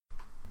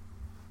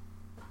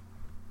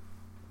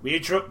We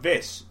interrupt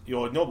this,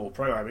 your normal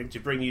programming, to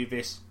bring you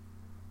this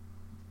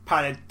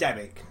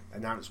pandemic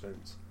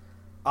announcement.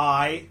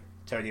 I,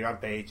 Tony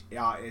Rampage,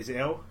 is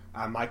ill,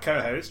 and my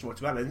co-host,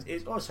 Watermelons,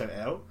 is also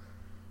ill.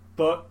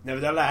 But,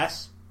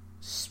 nevertheless,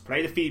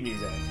 play the theme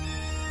music.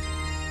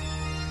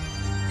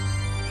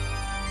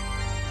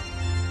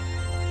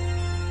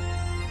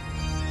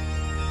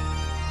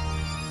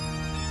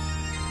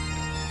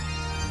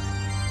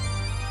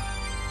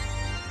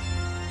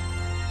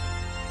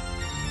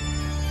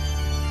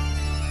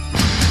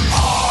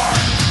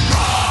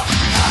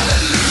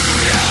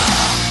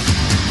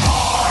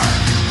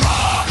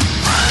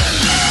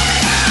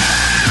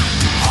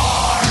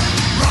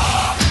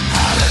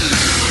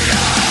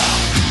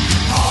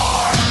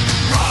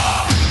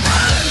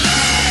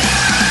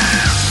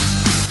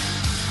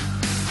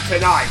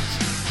 Tonight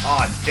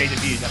on Jada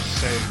Views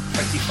episode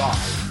 25,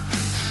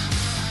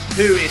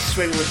 who is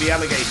swimming with the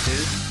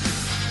alligators?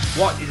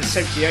 What is a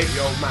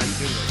 78-year-old man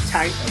doing with a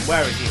tank, and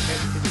where is he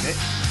isn't it?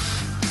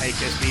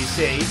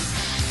 HSBC,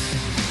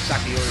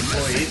 sacking your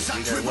employees,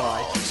 you know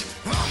why.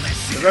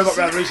 The robot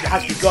revolution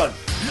has begun.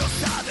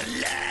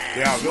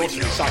 We are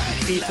also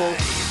recycling people.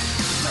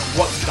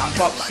 What does that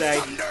box say?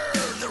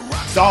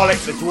 Dalek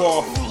the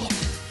dwarf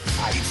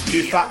and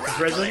Too Fat for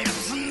prison.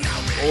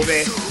 All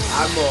this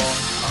and more.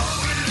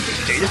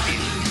 Jada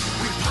Views.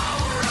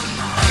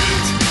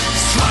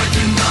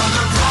 Striking down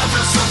the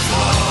prophets of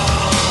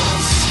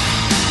falls.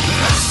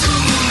 As the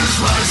moon is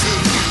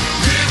rising,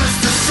 give us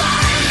the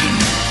sign.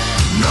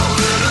 Now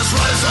let us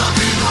rise up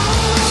in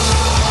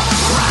awe.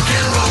 Rock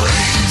and roll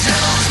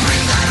angels,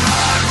 bring that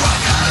hard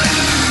rock,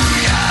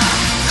 hallelujah.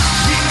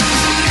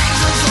 Demons and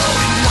angels all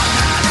in one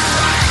hand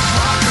right.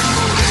 Rock and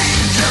roll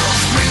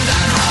angels, bring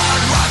that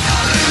hard rock,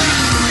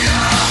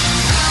 hallelujah.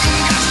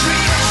 In God's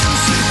creation,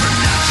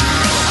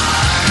 supernatural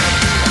high.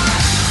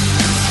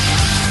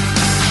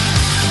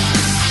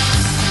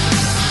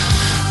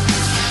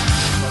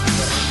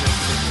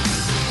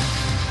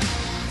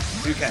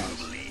 Who cares?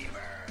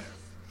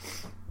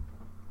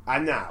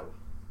 And now,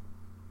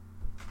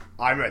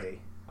 I'm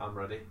ready. I'm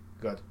ready.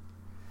 Good.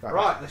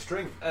 Right, let's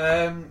drink.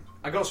 I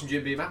got some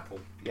Jim Beam apple.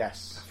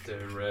 Yes.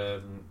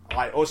 After,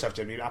 I also have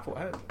Jim Beam apple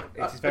at home.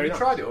 It is have very you nice.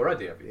 tried it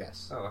already, have you?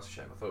 Yes. Oh, that's a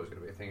shame. I thought it was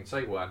going to be a thing.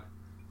 Say when.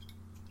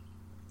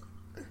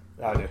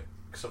 I do.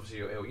 Because obviously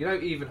you're ill. You know,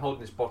 even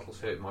holding this bottle's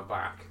hurting my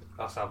back.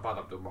 That's how bad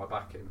I've done my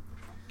back in.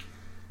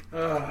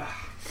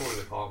 Falling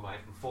apart, mate.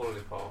 I'm falling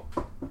apart.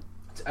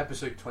 It's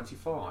episode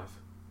 25.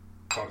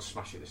 Can't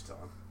smash it this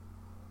time.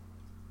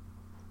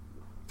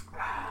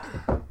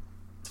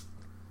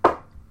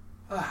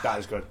 That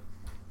is good.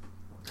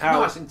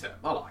 Nice, isn't it?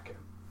 I like it.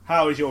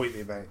 How was your week,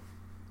 mate?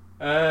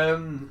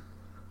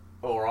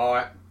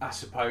 Alright, I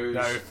suppose.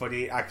 No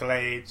funny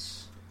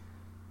accolades.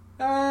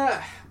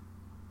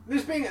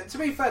 There's been, to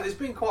be fair, there's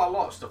been quite a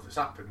lot of stuff that's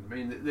happened. I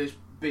mean, there's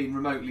been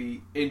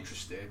remotely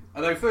interesting.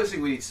 Although, first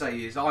thing we need to say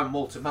is I'm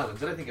Walter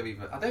Mellons. I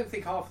don't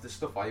think half of the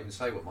stuff I even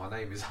say what my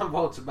name is. I'm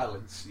Walter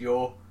Mellons.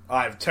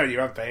 I'm Tony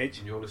Rampage.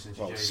 And you're listening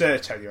to Jay. Sir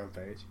Tony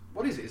Rampage.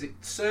 What is it? Is it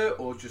Sir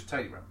or just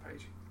Tony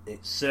Rampage?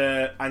 It's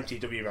Sir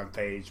Anti-W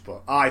Rampage,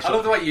 but I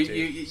love the way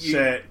you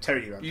Sir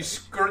Tony Rampage. You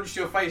scrunched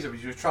your face up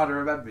as you were trying to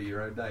remember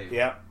your own name.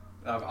 Yeah.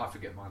 I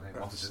forget my name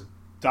often.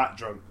 That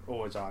drunk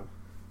all the time.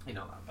 You're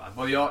not that bad.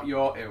 Well,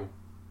 you're ill.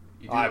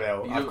 I'm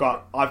ill.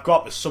 I've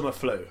got the summer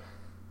flu.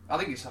 I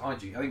think it's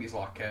hygiene. I think it's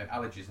like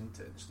allergies, isn't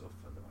it, and stuff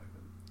at the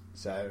moment.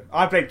 So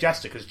I blame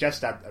Jester because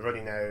Jester had a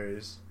runny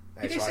nose.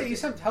 He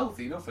seemed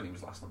healthy enough when he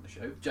was last on the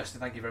show. Jester,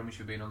 thank you very much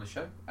for being on the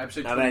show.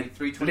 Episode and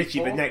 23, 24.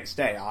 Literally the next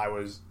day, I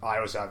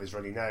also have this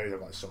runny nose.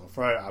 I've got a sore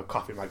throat. I'm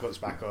coughing my guts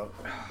back up.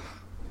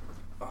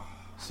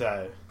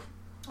 So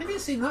he didn't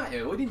seem that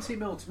ill. He didn't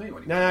seem ill to me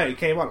when he. No, he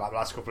came on like the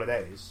last couple of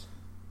days.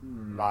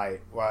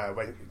 Like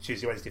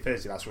Tuesday, Wednesday,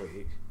 Thursday last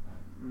week.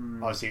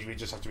 Obviously, we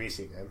just have to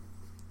reseat him.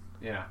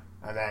 Yeah.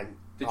 And then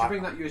did you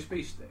bring that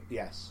USB stick?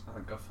 Yes. Oh,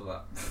 thank God for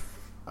that.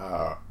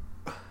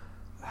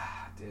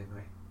 Dear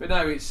me. But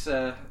no, it's.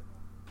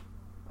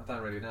 I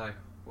don't really know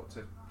what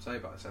to say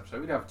about this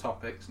episode. We do have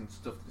topics and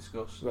stuff to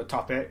discuss. We've got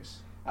topics.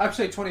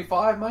 Episode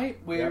 25, mate.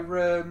 We're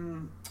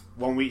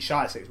 1 week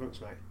shy of 6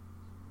 months, mate.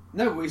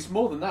 No, it's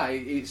more than that.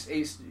 It's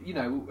in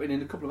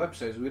a couple of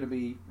episodes we're going to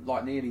be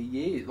like nearly a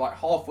year, like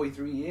halfway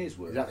through a year's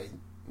worth. Exactly.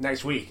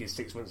 Next week is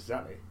 6 months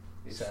exactly.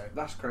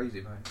 That's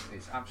crazy, mate.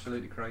 It's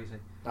absolutely crazy.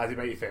 How does it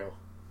make you feel?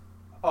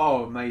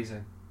 Oh,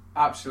 amazing.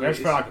 Absolutely. It's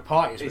feel like a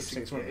party. It's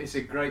 6 months. It's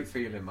a great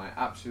feeling, mate.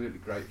 Absolutely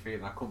great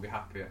feeling. I couldn't be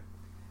happier.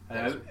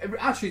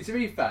 Actually, to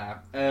be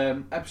fair,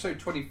 episode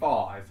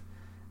 25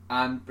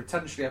 and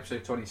potentially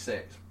episode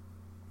 26,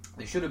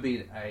 there should have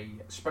been a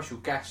special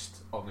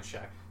guest on the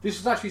show. This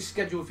was actually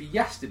scheduled for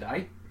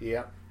yesterday.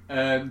 Yeah.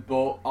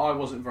 But I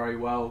wasn't very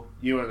well.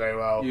 You weren't very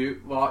well.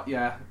 You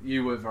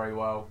were very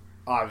well.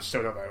 I was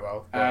still not very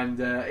well. And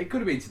it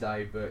could have been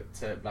today, but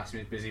bless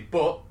him, he's busy.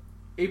 But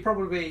he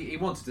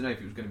wanted to know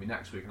if it was going to be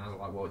next week, and I was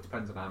like, well, it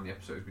depends on how many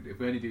episodes we do. If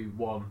we only do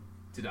one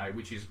today,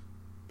 which is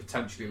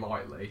potentially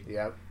likely,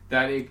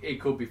 then it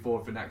could be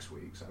 4 for next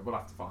week, so we'll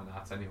have to find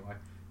out anyway.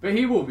 But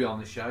he will be on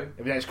the show.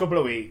 In the next couple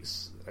of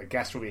weeks, a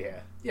guest will be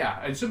here. Yeah,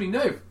 and somebody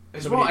new.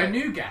 As Somebody well, a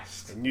new. new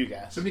guest. A new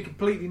guest. Something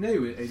completely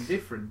new and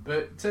different.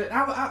 But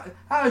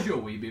how's your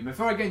week been?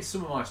 Before I get into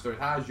some of my stories,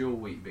 how's your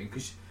week been?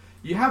 Because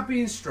you have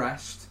been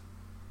stressed.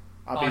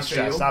 I've been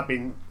stressed. feel. I've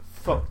been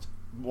fucked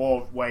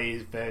more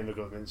ways than the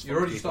government's. You're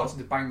already starting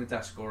to bang the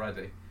desk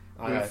already.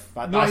 I know. With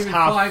That's not even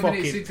how 5 minutes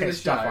fucking into the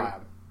pissed off I show,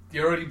 am.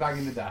 you're already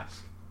banging the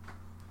desk.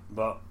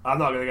 But I'm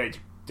not going to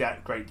go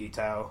into great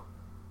detail.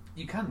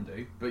 You can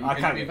do, but you I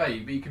can can be do.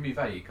 vague. But you can be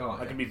vague, can't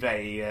you? I can be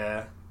very.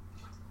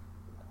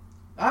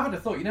 I haven't a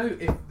thought. You know,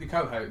 if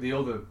the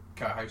other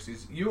co-host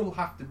is, you'll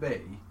have to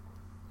be.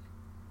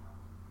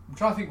 I'm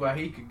trying to think where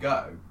he could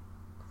go,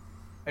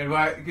 and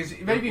where because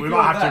maybe if we you're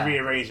might have there, to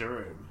rearrange the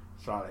room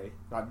slightly,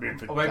 like move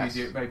the or maybe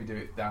desk. do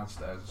it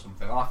downstairs or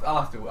something.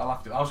 I'll have to.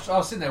 I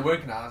was sitting there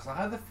working out. I was like,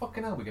 how the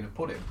fucking hell are we going to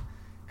put him?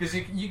 Because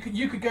you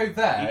could go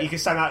there. You can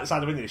stand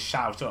outside the window and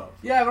shout up.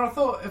 Yeah, but I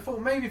thought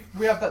maybe if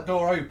we have that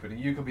door open and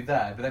you could be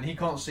there, but then he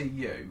can't see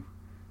you,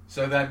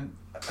 so then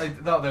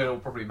that'll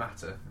probably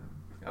matter.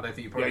 I don't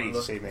think you probably You don't need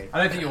to see me. I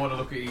don't think you want to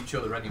look at each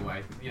other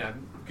anyway, you know,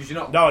 because you're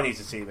not. No one needs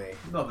to see me.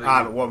 Not that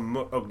I'm one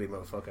ugly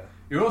motherfucker.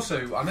 You're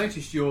also. I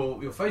noticed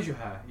your facial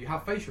hair. You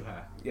have facial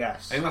hair.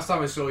 Yes. And last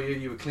time I saw you,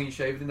 you were clean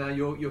shaven, and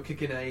now you're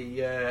kicking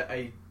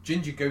a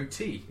ginger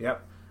goatee.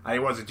 Yep. And it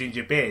was a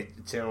ginger beard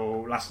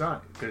until last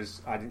night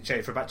because I didn't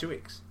shave for about 2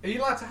 weeks. Are you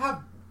allowed to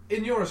have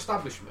in your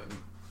establishment?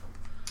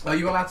 Are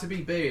you allowed to be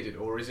bearded,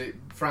 or is it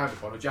frowned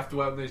upon, or do you have to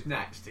wear one of those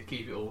nets to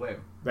keep it all in?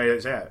 They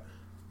don't say it.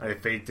 And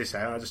if they did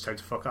say it, I just told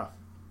to fuck off.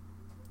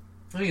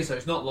 I think so.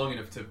 It's not long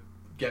enough to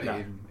get No.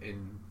 it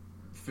in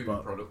food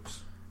Well,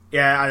 products.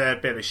 Yeah, I had a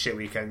bit of a shit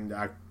weekend.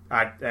 I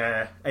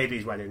had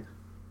AB's wedding.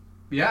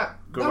 Yeah,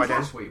 Good that was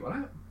wedding. last week,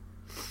 wasn't it?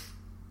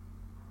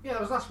 Yeah,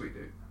 that was last week,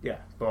 dude. Yeah,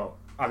 but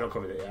I've not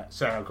covered it yet,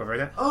 so I'm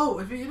covering it. Oh,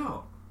 have you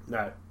not?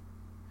 No,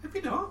 Have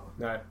you not?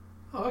 no.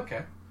 Oh,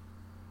 okay.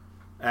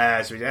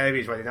 So we did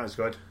AB's wedding, that was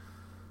good.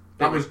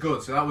 That was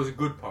good. So that was a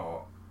good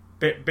part.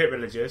 Bit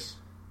religious.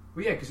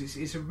 Well, yeah, because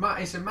it's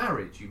a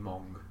marriage, you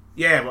mong.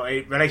 Yeah, but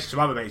in relation to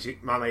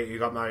my mate who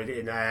got married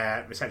in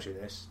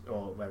receptionist,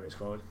 or whatever it's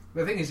called.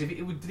 The thing is, did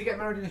he get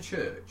married in a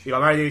church? He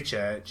got married in a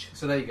church,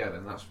 So there you go.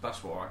 Then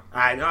that's why.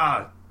 and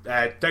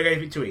don't get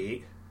anything to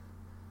eat,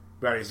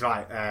 where it's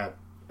like a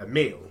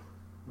meal.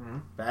 Mm-hmm.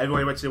 But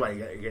everyone who went to the wedding,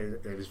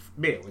 it was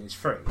meal and it's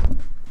free.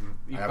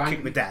 You And I'll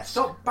kick the desk.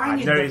 Stop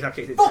banging I noticed I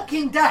kicked the it.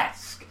 fucking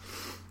desk!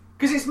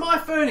 Because it's my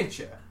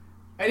furniture.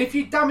 And if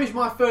you damage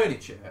my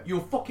furniture, you'll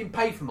fucking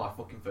pay for my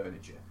fucking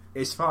furniture.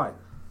 It's fine.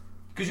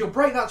 Because you'll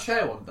break that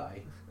chair one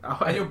day, Oh,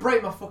 and you'll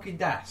break my fucking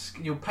desk,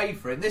 and you'll pay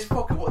for it. And this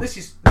fucking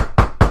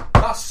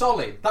that's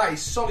solid. That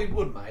is solid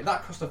wood, mate.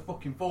 That cost a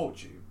fucking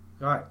fortune.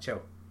 Alright,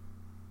 chill.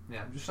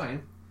 Yeah, I'm just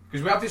saying.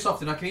 Because we have this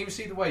often. I can even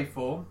see the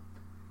waveform.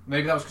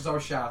 Maybe that was because I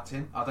was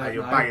shouting. I don't And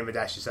you're know. banging the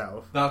desk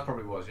yourself. That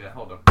probably was. Yeah,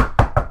 hold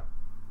on.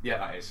 Yeah,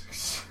 that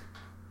is.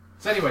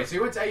 So anyway, so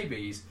we went to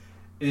AB's.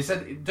 And he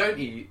said, "Don't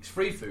eat. It's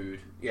free food."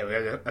 Yeah, we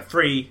had a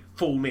free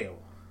full meal.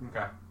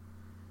 Okay.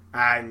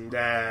 And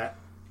it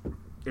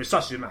was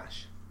sausage and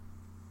mash.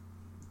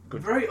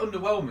 Good. Very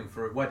underwhelming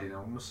for a wedding,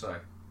 I must say.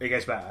 It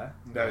gets better.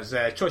 There was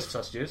choice of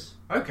sausages.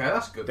 Okay,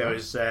 that's good. There then.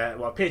 was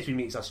what appeared to be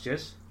meat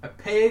sausages.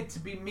 Appeared to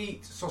be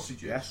meat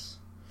sausages. Yes.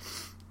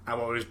 And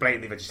what was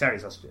blatantly vegetarian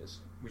sausages.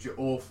 Which are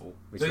awful.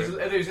 Which Those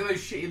are- those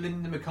shitty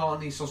Linda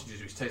McCartney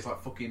sausages which taste like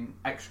fucking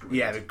excrement.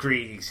 Yeah, the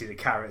green, you can see the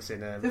carrots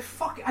in them. The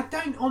fuck, I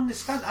don't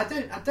understand. I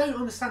don't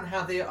understand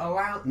how they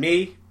allow.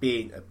 Me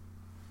being a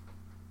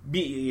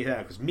meat eater,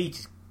 because meat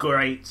is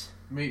great,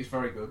 Meat is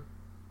very good.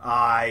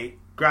 I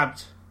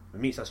grabbed the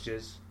meat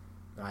sausages.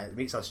 The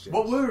meat sausages.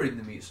 What were in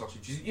the meat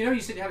sausages? You know,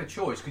 you said you had a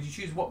choice. Could you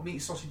choose what meat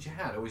sausage you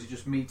had, or was it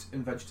just meat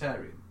and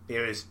vegetarian? It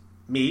was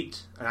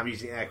meat, and I'm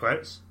using air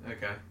quotes,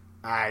 Okay.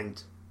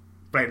 and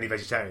blatantly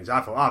vegetarians. I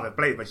thought, they're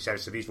blatantly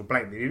vegetarians, so these will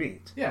blatantly be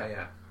meat. Yeah,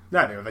 yeah.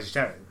 No, they were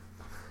vegetarian.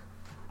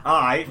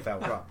 I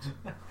felt robbed.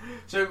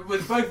 So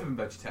was both of them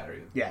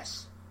vegetarian?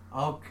 Yes.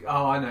 Oh,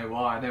 I know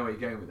why. I know where you're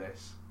going with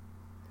this.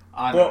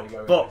 I know where you're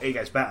going But with it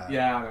gets better. this.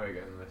 Yeah, I know where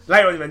you're going with this.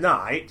 Later on in the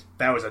night,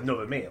 there was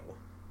another meal.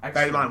 Bear in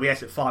Excellent. mind, we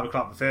ate at 5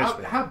 o'clock the first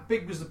meal. How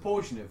big was the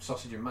portion of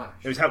sausage and mash?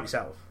 It was help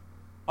yourself.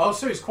 Oh,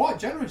 so it's quite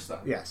generous then.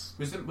 Yes.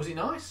 Was it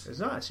nice? It was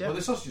nice, yeah. What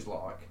the sausages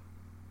like?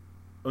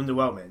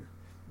 Underwhelming.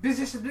 This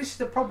is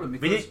the problem We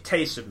because did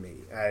taste of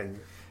meat, and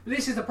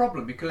this is the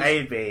problem because A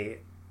and B,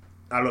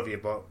 I love you,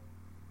 but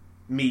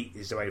meat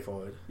is the way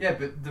forward. yeah,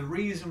 but the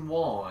reason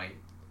why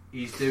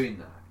he's doing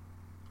that.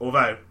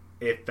 Although,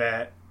 if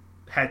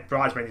head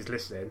bridesmaid is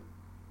listening,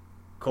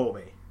 call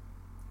me.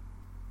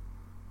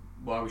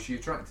 Why was she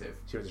attractive?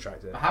 She was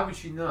attractive. How would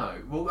she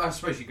know? Well, I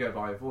suppose you go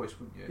by her voice,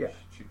 wouldn't you? Yeah.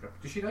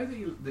 Does she know that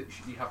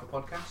you have a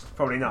podcast?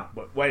 Probably not,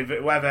 but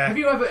whether Have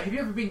you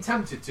ever been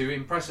tempted to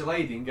impress a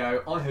lady and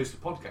go, "I host a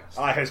podcast"?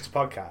 I host a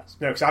podcast.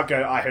 No, because I'd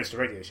go, I host a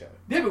radio show.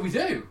 Yeah, but we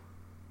do.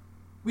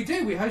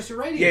 We host a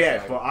radio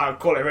Yeah, show. but I'd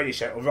call it a radio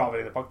show rather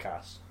than a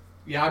podcast.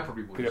 Yeah, I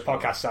probably would. Because a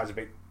podcast sounds a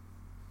bit...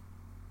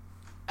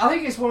 I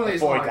think it's one of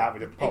those. Avoid that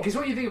with a pop. Because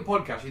when you think of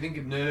podcasts, you think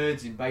of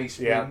nerds in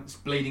basements,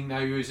 bleeding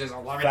noses. I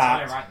want to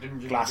tell you Fat, about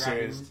Dungeons and glasses,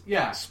 Dragons.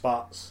 Yeah,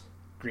 spots.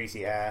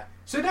 greasy hair.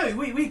 So no,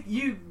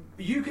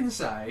 you can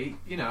say,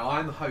 you know,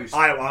 I'm the host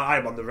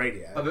I'm on the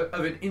radio.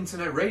 of an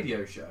internet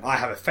radio show. I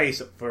have a face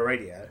up for a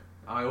radio.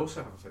 I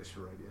also have a face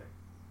for radio.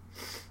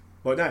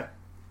 Well, no.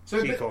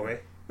 So you call me.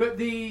 But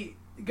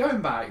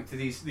going back to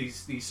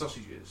these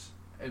sausages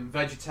and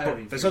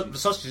vegetarian The food.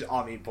 sausages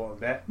aren't the important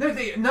bit. No,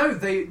 they are. No,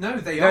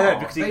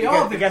 because They it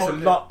are gets a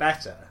important lot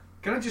better.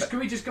 Can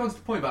we just go on to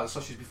the point about the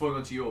sausages before we go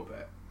on to your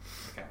bit?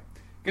 Okay.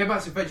 Going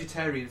back to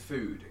vegetarian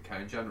food,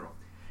 okay, in general.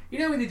 You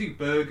know when they do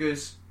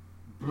burgers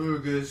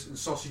and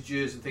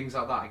sausages and things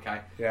like that,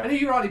 okay? Yeah. And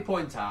you rightly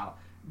point out,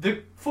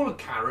 they're full of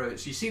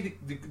carrots, you see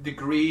the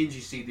greens,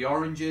 you see the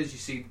oranges, you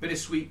see a bit of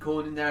sweet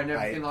corn in there and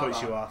everything like that. It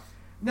puts you off.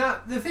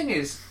 Now, the thing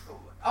is,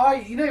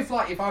 if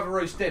I have a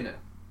roast dinner,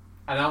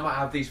 and I might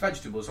have these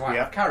vegetables, I might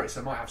have carrots,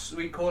 I might have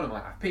sweet corn, I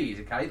might have peas,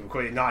 okay? We'll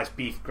call it nice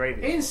beef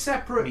gravy. In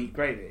separate... meat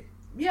gravy.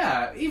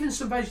 Yeah, even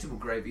some vegetable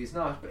gravy is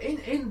nice, but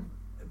in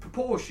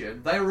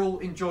proportion, they're all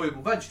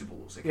enjoyable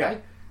vegetables, okay? Yeah.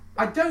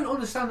 I don't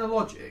understand the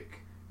logic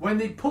when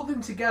they put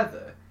them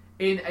together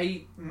in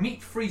a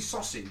meat-free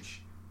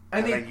sausage.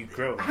 And then you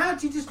grill them. How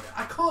do you just...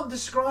 I can't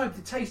describe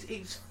the taste.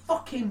 It's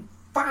fucking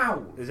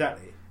foul.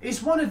 Exactly.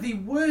 It's one of the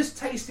worst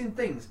tasting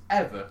things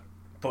ever.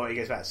 But it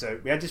gets better. So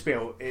we had this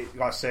meal, it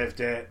got served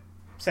at,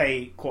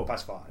 say, 5:15.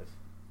 So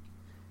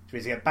we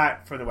had to get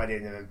back from the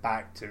wedding and then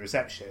back to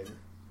reception.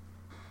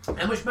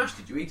 How much mash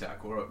did you eat out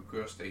of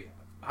curiosity?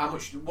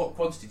 What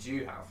quantity did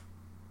you have?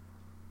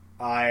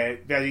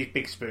 We had these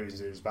big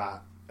spoons, it was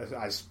about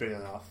a spoon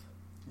and a half.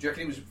 Do you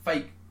reckon it was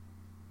fake?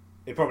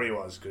 It probably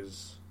was,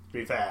 because, to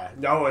be fair,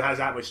 no one has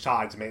that much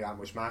time to make that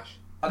much mash.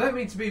 I don't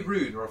mean to be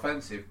rude or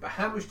offensive, but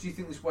how much do you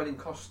think this wedding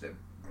cost him?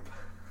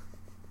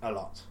 A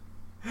lot.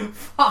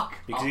 Fuck!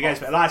 Because he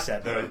gets, like I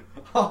said, there were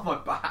Oh, my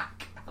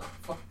back.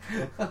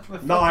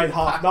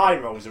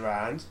 9 rolls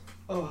around,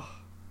 Oh.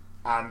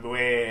 and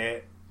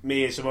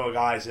me and some other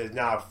guys are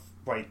now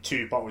probably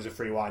 2 bottles of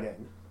free wine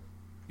in.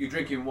 You're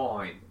drinking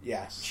wine.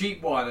 Yes.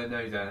 Cheap wine, I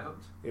no doubt.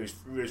 It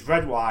was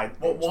red wine.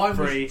 What wine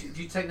free. did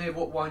you take note of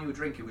what wine you were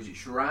drinking? Was it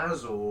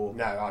Shiraz or...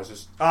 No,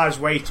 I was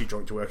way too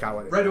drunk to work out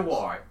what it Red was. or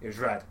white? It was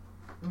red.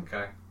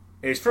 Okay.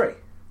 It was free.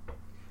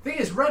 Thing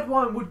is, red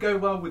wine would go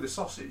well with the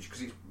sausage,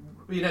 because it's...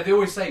 You know, they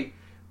always say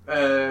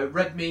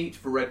red meat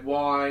for red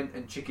wine,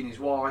 and chicken is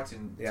white,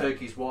 and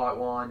turkey's white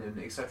wine, and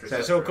etc.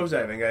 So someone comes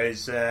over and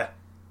goes, we're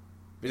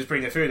just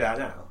bringing the food out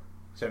now.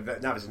 So now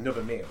there's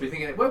another meal. You're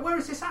thinking, where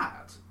is this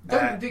at?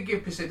 Don't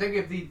give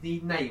the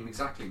name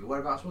exactly, but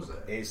whereabouts was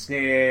it? It's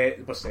near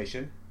the bus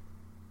station.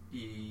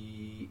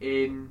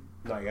 In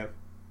Nottingham.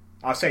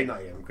 I'll say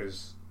Nottingham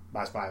because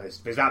that's my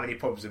list. There's that many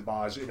pubs and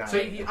bars in that So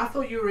area. I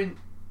thought you was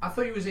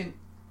in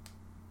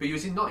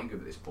Nottingham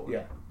at this point.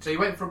 Yeah. So you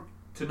went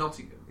to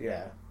Nottingham.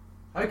 Yeah.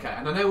 Okay,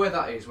 and I know where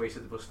that is. Where you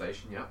said the bus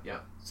station. Yeah.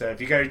 So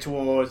if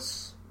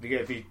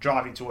you're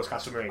driving towards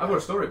Castle Marina, I've got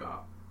a story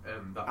about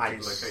that particular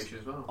it's location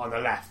as well. on the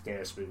left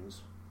near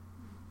Spoons.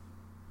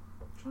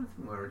 I'm trying to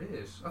think where it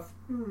is.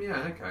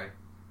 Yeah, okay.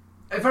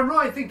 If I'm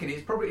right in thinking,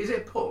 is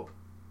it a pub?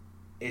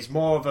 It's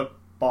more of a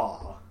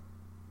bar,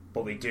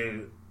 but we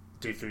do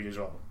food as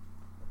well.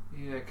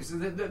 Yeah, because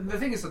the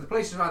thing is that the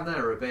places around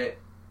there are a bit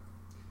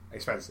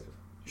Expensive.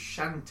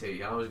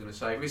 shanty. I was going to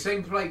say we're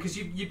saying play because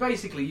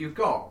you've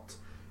got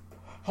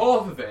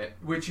half of it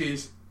which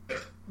is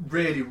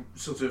really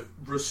sort of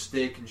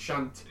rustic and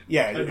shanty.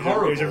 Yeah, and it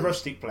horrible. was a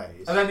rustic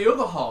place. And then the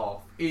other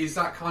half is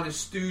that kind of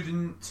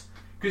student,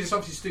 because it's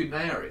obviously a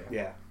student area.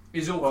 Yeah.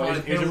 Is all Well, kind it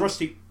of was a hill-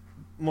 rustic,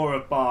 more a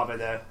bar than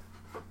a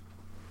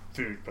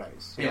food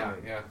place. You know what I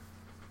mean? Yeah.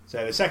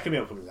 So the second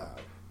meal comes out,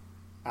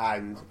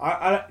 and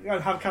I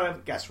have kind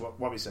of guessed what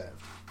we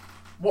served.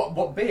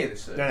 What beer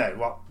this is?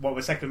 No, what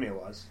the second meal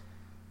was.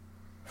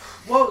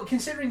 Well,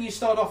 considering you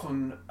start off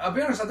on, I'll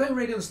be honest, I don't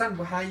really understand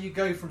how you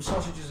go from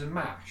sausages and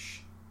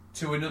mash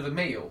to another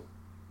meal,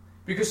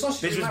 because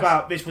sausages.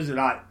 This was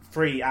like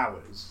 3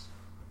 hours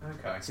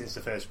Okay. since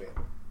the first meal.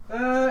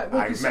 Well, Like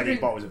many considering,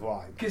 bottles of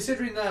wine.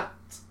 considering that,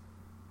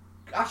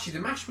 actually, the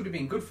mash would have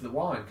been good for the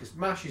wine because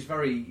mash is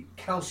very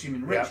calcium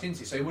enriched,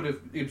 isn't it? So it would have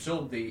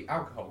absorbed the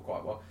alcohol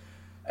quite well.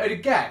 At a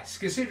guess,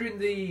 considering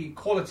the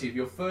quality of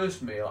your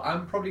first meal,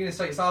 I'm probably going to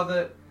say it's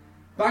either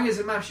bangers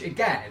and mash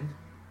again,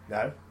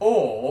 No,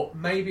 or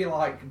maybe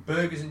like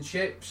burgers and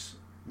chips,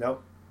 no,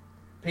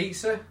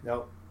 pizza.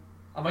 no,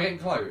 Am I getting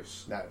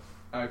close? no.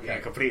 Okay. Yeah,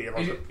 completely Is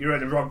wrong. it- You're in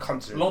the wrong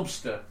continent.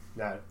 Lobster.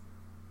 No.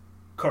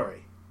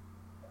 Curry.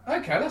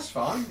 Okay, that's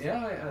fine.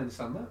 Yeah, I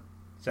understand that.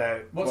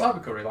 So What type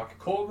of curry? Like a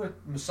korma,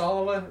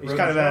 masala? It's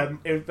kind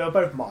of they were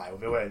both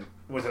mild. They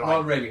wasn't Not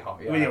like really hot.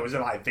 Yeah. it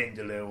wasn't like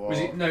vindaloo or Was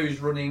it nose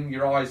running?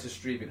 Your eyes are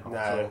streaming hot? No.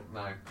 Or,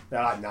 no.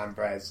 they're like naan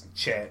breads and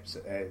chips.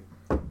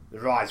 The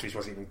rice which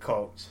wasn't even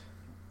cooked.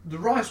 The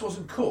rice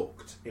wasn't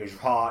cooked. It was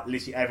hard.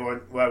 Literally everyone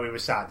where we were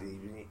sat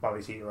didn't even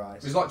bother to eat rice.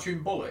 It was like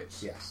chewing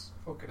bullets. Yes.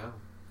 Fucking hell.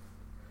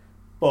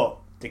 But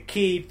the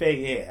key thing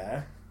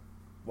here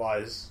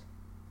was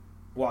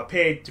what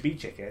appeared to be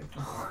chicken.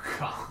 Oh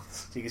God.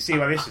 So you can see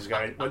where this was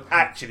going. Was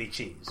actually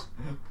cheese.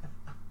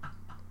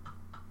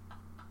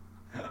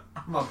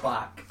 My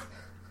back.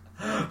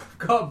 I've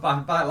got a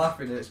bad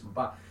laughing at this.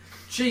 But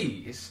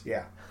cheese.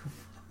 Yeah.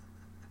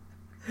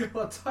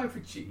 What type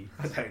of cheese?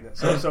 I don't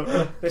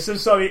know. There's some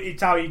sort of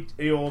Italian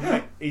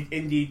or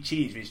Indian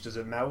cheese which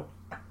doesn't melt.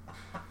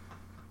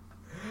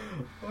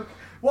 Okay.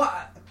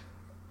 What?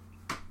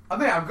 I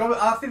mean,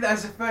 I think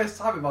that's the first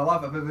time in my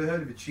life I've ever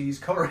heard of a cheese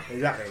curry.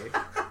 Exactly.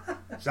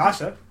 It's nice,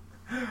 though.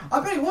 I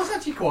bet it was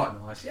actually quite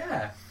nice.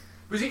 Yeah.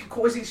 Was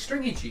it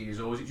stringy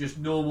cheese or was it just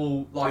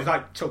normal It was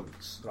like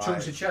chunks.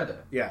 chunks of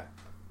cheddar? Yeah.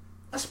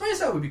 I suppose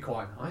that would be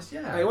quite nice.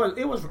 Yeah.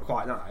 It was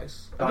quite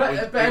nice.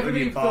 But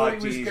everybody onion thought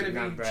it was cheese going and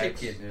to naan be breads.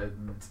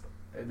 chicken,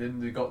 and then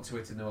they got to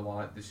it and they were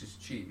like, "This is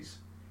cheese."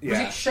 Was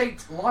Yeah. it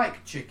shaped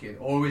like chicken,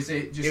 or was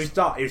it just?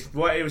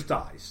 It was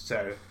diced.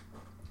 So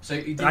So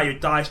it now did, you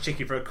dice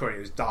chicken for a curry.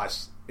 It was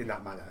diced in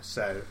that manner.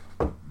 So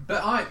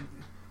but I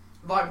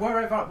like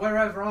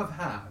wherever I've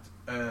had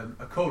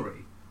a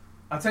curry,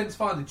 I tend to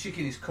find the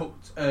chicken is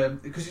cooked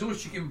because it's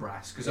always chicken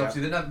breast. Because Yeah.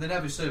 obviously they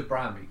never serve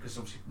brown meat because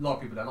obviously a lot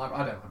of people don't like.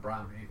 I don't like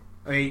brown meat.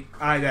 I mean,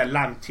 I had a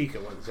lamb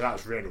tikka once, so that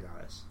was really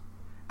nice.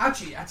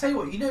 Actually, I tell you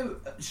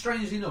what,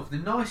 strangely enough, the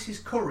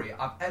nicest curry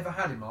I've ever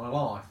had in my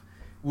life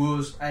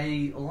was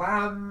a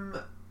lamb.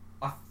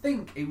 I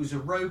think it was a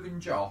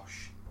Rogan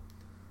Josh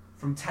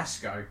from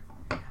Tesco.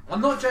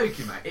 I'm not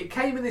joking, mate. It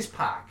came in this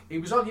pack. It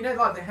was on,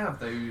 like they have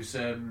those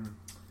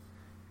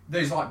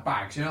like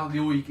bags, the all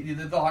you can,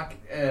 they're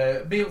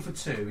like meal for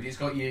two, and it's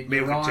got your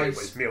Meal for two rice.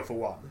 was meal for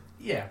one.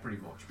 Yeah, pretty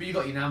much. But you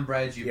got your naan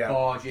breads, your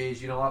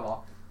barges, like that.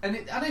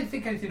 And I don't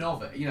think anything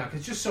of it,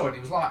 because just saw it.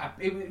 It was like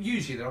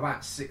usually they're about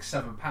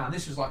 £6-7.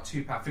 This was like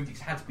 £2.50 because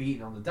it had to be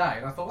eaten on the day.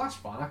 And I thought that's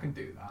fine, I can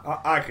do that.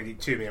 I could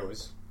eat 2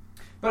 meals.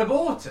 But I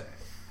bought it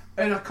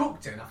and I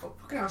cooked it. And I thought,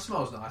 fucking hell, it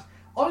smells nice.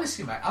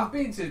 Honestly, mate, I've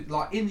been to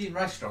like Indian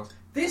restaurants.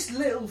 This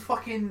little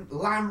fucking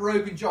lamb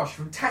Rogan Josh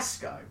from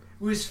Tesco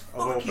was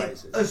all fucking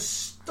places.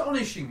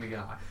 astonishingly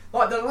nice.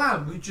 Like the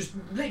lamb was just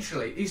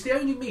literally, it's the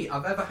only meat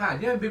I've ever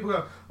had. When people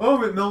go,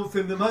 oh, it melts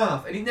in the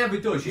mouth, and it never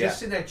does. You just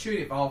sit there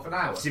chewing it for half an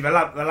hour. See, the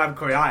lamb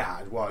curry I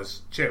had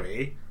was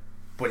chewy,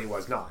 but it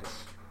was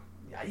nice.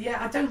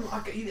 Yeah,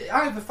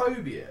 I have a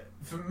phobia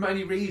for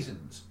many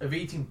reasons of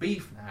eating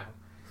beef now.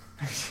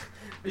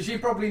 As you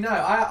probably know,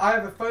 I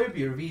have a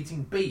phobia of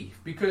eating beef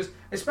because,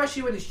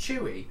 especially when it's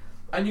chewy,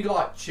 and you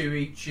like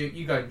chewy,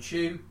 you go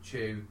chew.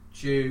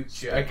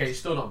 Okay, it's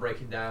still not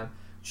breaking down.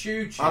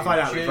 Chew. I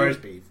find out with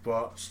roast beef,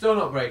 but Still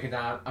not breaking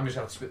down. I'm just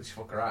going to spit this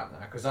fucker out now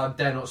because I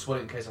dare not swallow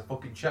it in case I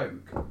fucking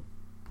choke.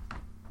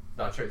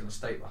 No, I choked on a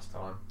steak last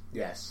time.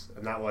 yes,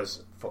 and that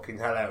was fucking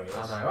hilarious.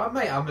 I know,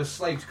 mate. I'm a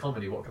slave to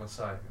comedy. What can I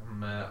say?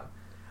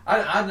 I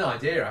had an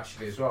idea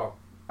actually as well.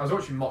 I was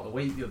watching Mock the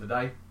Week the other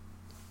day,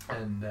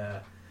 and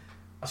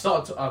I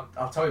started.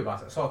 I'll tell you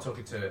about it. I started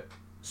talking to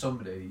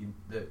somebody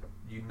that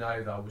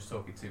that I was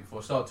talking to before.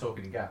 I started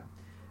talking again,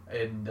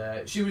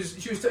 and she was.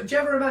 Do you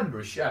ever remember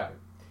a show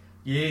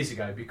years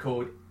ago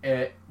called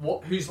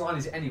Whose Line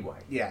Is It Anyway?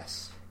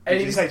 Yes. And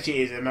Which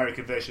essentially is an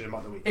American version of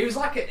Mock the Week. It was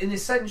like an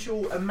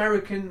essential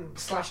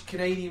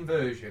American/Canadian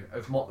version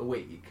of Mock the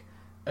Week.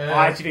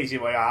 I actually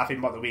think I think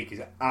Mock the Week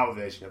is our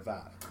version of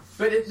that.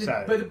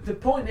 But the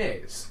point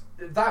is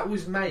that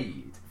was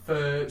made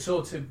for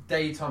sort of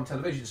daytime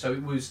television, so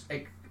it was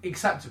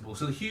acceptable.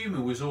 So the humour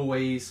was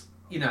always,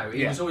 it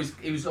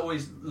was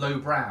always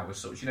lowbrow as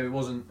such. It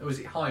wasn't. Or was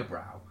it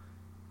highbrow?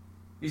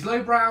 Is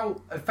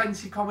lowbrow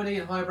offensive comedy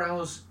and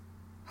highbrow's?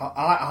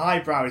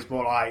 Highbrow is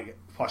more like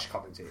posh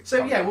comedy.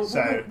 So yeah,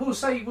 we'll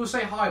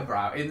say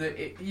highbrow in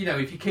that if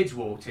your kids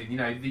walked in,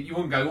 you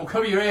wouldn't go, well,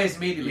 cover your ears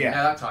immediately,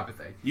 that type of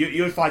thing.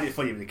 You would find it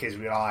funny when the kids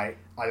would be like,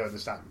 I don't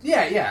understand.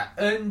 Yeah,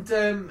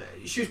 and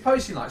she was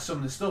posting like some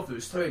of the stuff that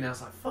was through, and I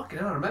was like, fucking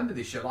hell, I remember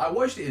this show. Like I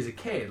watched it as a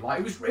kid. Like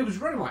it was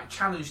running like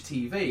Challenge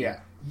TV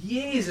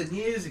years and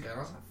years ago. And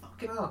I was like,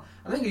 fucking hell.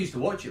 I think I used to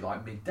watch it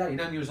like midday.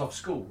 He was off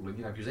school, and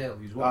if he was ill,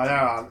 he was watching.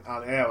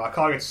 I'm ill. I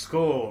can't get to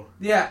school.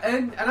 Yeah,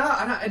 and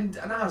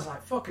I was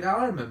like, fucking hell,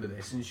 I remember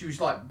this. And she was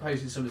like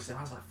posting some of the stuff.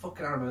 I was like, fucking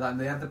hell, I remember that. And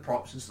they had the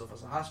props and stuff. I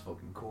was like, that's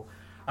fucking cool.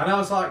 And I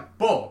was like,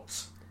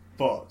 but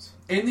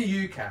in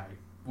the UK,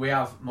 we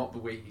have Mock the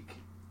Week.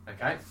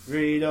 Okay,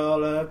 read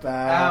all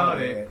about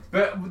it.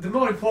 But the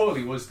more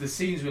importantly was the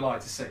scenes we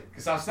like to see,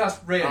 because that's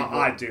really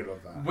I do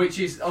love that. Which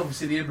is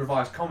obviously the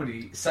improvised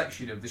comedy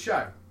section of the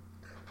show.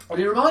 And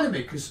it reminded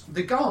me because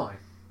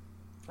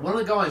one of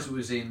the guys who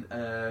was in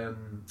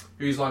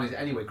Whose Line Is It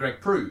Anyway, Greg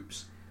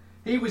Proops,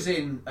 he was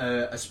in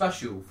a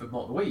special for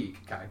Mock the Week,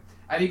 okay,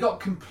 and he got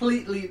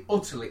completely,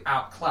 utterly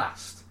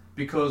outclassed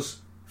because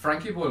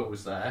Frankie Boyle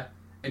was there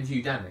and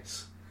Hugh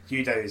Dennis.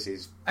 Hugh Dennis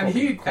is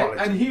Hugh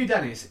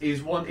Dennis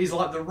is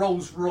like the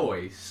Rolls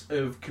Royce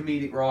of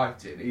comedic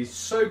writing. He's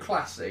so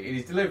classic and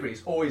his delivery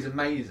is always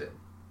amazing.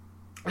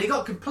 And he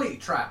got completely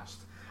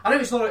trounced. I know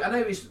it's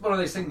one of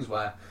those things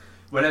where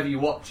whenever you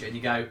watch it and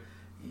you go,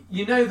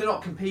 they're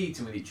not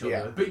competing with each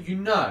other, but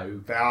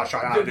they are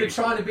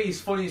trying to be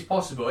as funny as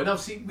possible. And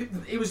obviously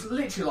it was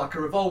literally like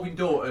a revolving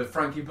door of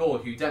Frankie Boyle,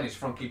 Hugh Dennis,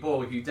 Frankie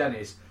Boyle, Hugh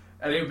Dennis.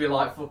 And it would be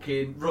like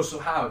fucking Russell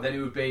Howard. Then it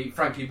would be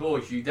Frankie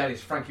Boy, Hugh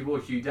Dennis, Frankie Boy,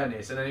 Hugh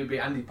Dennis, and then it would be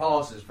Andy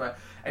Parsons.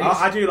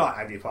 I do like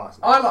Andy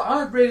Parsons.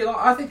 I really like.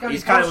 I think Andy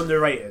He's kind Parsons, of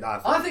underrated.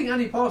 I think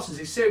Andy Parsons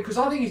is serious because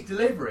I think his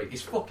delivery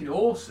is fucking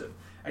awesome,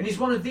 and he's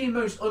one of the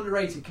most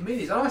underrated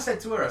comedians. And I said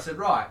to her, I said,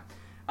 right.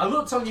 I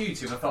looked on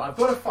YouTube and I thought I've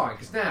got to find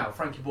because now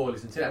Frankie Boyle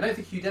isn't in it. I don't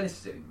think Hugh Dennis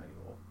is in it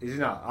anymore. Is he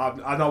not?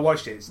 I've not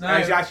watched it. No,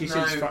 Actually,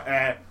 no. since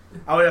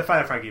I was a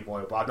fan of Frankie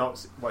Boyle, but I've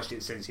not watched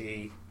it since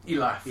he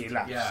left.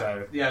 Yeah.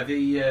 So yeah,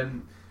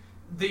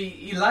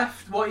 he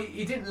left. Well,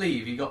 he didn't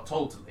leave. He got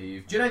told to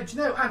leave. Do you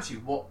know actually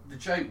what the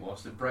joke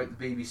was that broke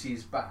the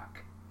BBC's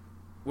back?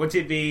 would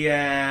it be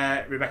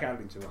Rebecca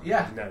Adlington? One?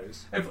 Yeah. Who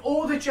knows? Of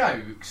all the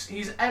jokes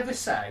he's ever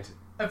said,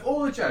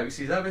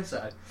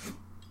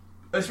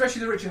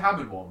 especially the Richard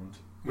Hammond one,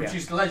 which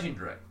is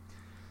legendary.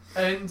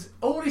 And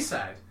all he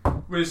said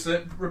was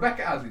that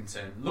Rebecca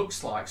Adlington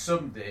looks like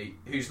somebody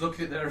who's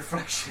looking at their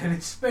reflection in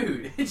a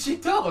spoon, and she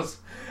does.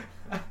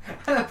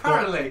 And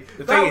apparently,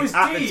 The that thing was is,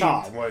 at the deemed,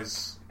 time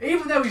was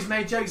even though he's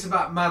made jokes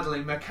about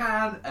Madeleine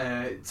McCann,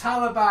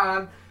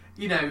 Taliban,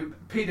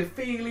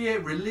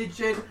 paedophilia,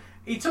 religion,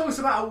 he talks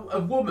about a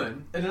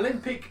woman, an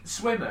Olympic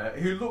swimmer,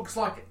 who looks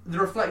like the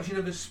reflection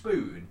of a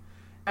spoon.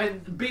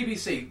 And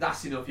BBC,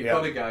 that's enough, you've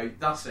got to go,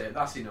 that's it,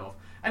 that's enough.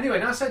 Anyway,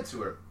 and I said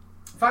to her,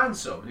 found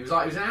some, and it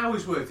was an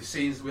hour's worth of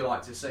scenes that we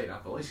like to see, and I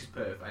thought, this is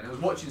perfect. And I was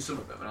watching some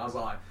of them, and I was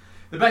like,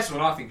 the best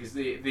one I think is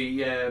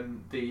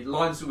the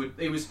lines that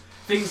it was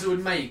things that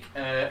would make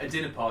a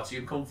dinner party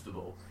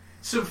uncomfortable.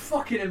 Some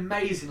fucking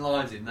amazing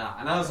lines in that,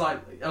 and I was like,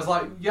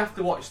 you have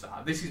to watch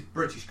that. This is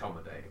British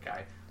comedy,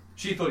 okay?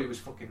 She thought it was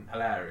fucking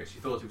hilarious. She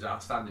thought it was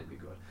outstandingly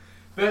good.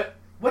 But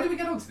when did we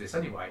get onto this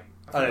anyway?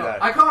 I don't know.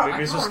 I can't.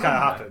 This just remember.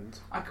 kind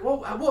of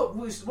happened. What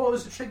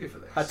was the trigger for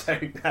this? I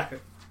don't know.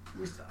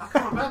 I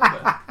can't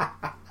remember.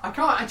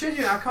 I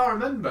genuinely can't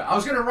remember. I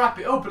was going to wrap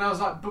it up, and I was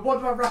like, but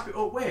what do I wrap it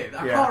up with?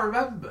 I can't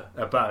remember.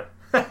 About.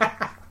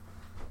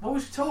 What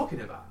was we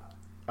talking about?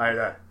 I don't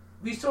know.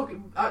 We was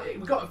talking.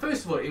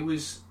 First of all, it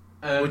was.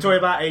 We're talking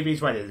about AB's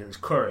wedding. It was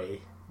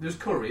curry. There was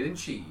curry and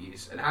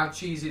cheese, and how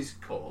cheese is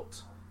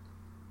cut.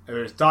 It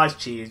was diced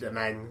cheese and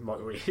then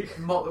margarita.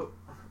 No,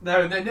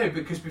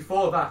 because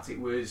before that it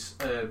was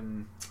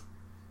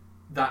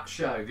that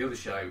show, the other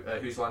show,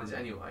 Whose Line Is It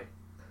Anyway?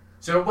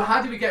 So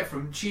how did we get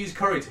from cheese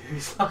curry to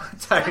Whose Line?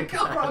 I'm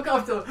going to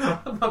have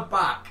to on my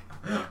back.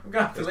 I'm going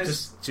to have to listen.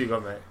 Just chew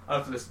on, mate. I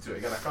have to listen to it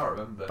again. I can't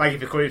remember. Thank you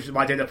for coming to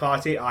my dinner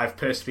party. I've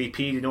personally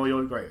peed in all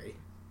your gravy.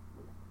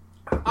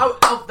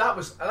 Oh, that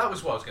was what I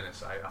was going to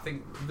say. I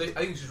think this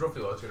is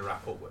roughly what I was going to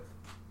wrap up with.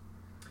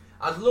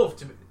 I'd love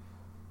to.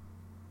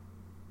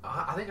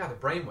 I think I had a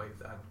brainwave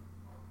then.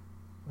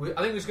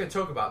 I think we was going to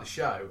talk about the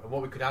show and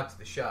what we could add to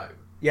the show.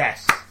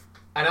 Yes.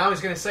 And I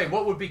was going to say,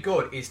 what would be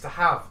good is to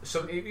have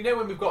some.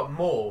 When we've got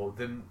more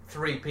than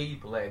 3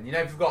 people in.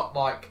 If we've got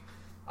I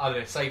don't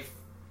know, say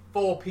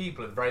 4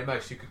 people at the very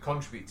most who could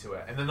contribute to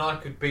it, and then I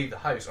could be the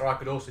host, or I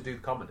could also do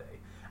the comedy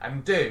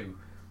and do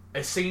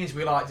a scenes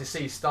we like to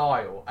see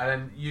style, and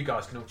then you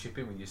guys can all chip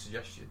in with your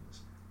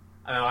suggestions.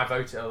 And then I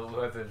vote it, or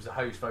whoever's the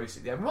host votes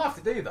it. Yeah, we might have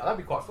to do that. That'd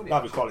be quite funny.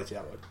 That'd be quality,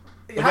 that would.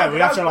 How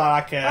we'd have to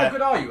how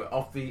good are you at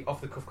off the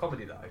cuff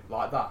comedy though,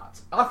 like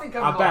that? I think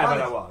I'm better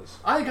than I was.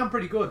 I think I'm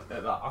pretty good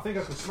at that. I think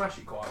I can smash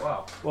it quite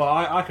well. Well,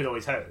 I could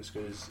always host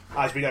because,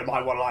 as we know,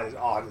 my one-liners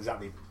aren't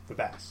exactly the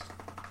best.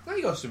 Now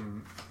you got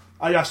some.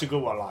 I have some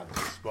good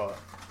one-liners, but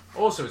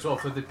Also, as well,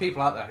 for the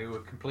people out there who are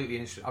completely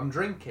interested, I'm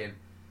drinking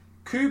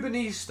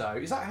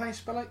Cubanisto. Is that how you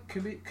spell it?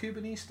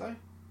 Cubanisto?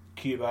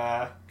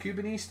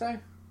 Cubanisto?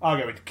 I'll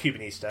go with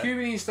Cubanisto.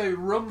 Cubanisto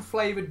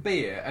rum-flavoured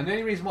beer, and the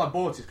only reason why I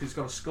bought it is because it's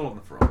got a skull on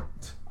the front.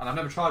 And I've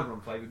never tried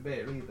rum-flavoured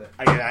beer either.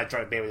 I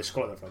drank beer with a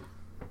skull on the front.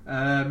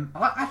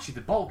 Actually,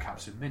 the bottle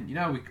caps are mint.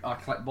 I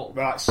collect bottle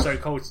But that's so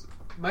cold.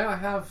 May I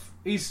have...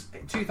 He's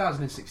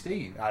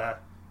 2016. I know.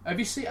 Have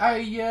you seen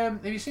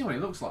what he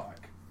looks like?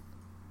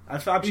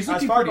 As He's far looking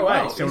as pretty away,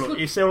 well.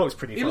 he still looks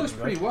pretty He funny, looks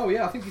pretty right? well,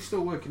 yeah. I think he's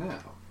still working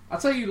out. I'll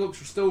tell you, he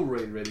looks still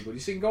really, really good. You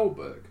seen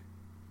Goldberg?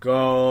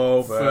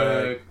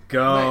 Goldberg.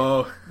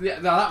 Go. Mate, yeah,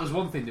 that was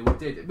one thing that we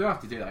did. We'll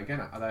have to do that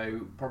again,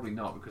 although probably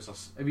not,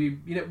 because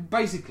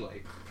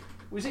basically,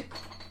 was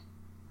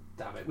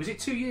it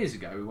 2 years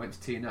ago we went to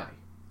TNA?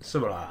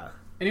 Something like that.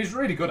 And it was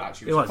really good,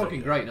 actually. It was a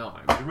fucking great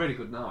night. It was a really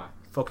good night.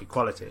 Fucking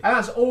quality. And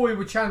that's all we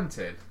were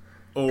chanting.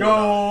 Oh,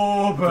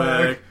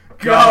 Goldberg!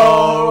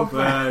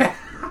 Goldberg!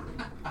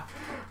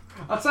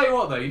 I'll tell you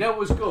what though, what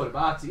was good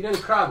about it? The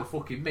crowd were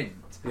fucking mint.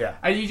 Yeah.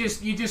 And you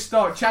just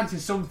start chanting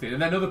something, and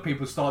then other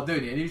people start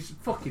doing it, and it was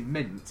fucking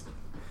mint.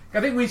 I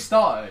think we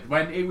started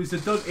when it was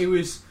It's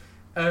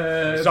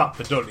not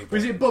the Dudley.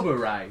 was it Bubba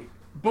Ray?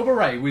 Bubba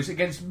Ray was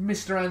against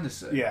Mr.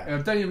 Anderson. Yeah.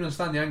 I don't even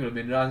understand the angle of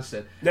Mr.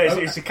 Anderson. No,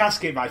 it's a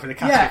casket match for the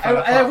casket. Yeah, fell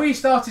and apart. we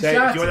started So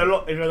shouting. if you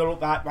want to look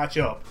that match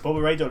up,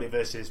 Bubba Ray Dudley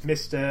versus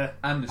Mr.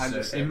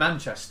 Anderson in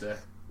Manchester.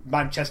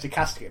 Manchester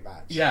casket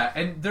match. Yeah,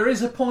 and there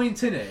is a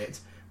point in it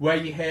where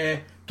you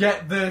hear,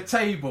 get the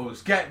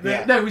tables, get the...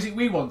 Yeah. No, was it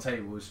we want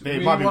tables?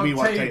 It might be we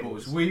want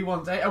tables. We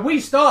want tables. And we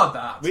started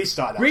that. We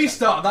started that We chant.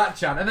 started that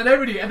chant. And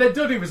then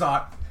Dudley was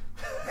like...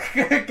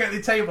 Get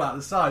the table out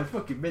the side.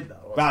 Fucking mid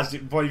that was. That's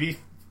one of the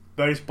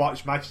most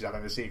botched matches I've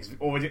ever seen.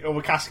 Because all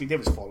the Cassidy did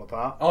was fall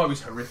apart. Oh, it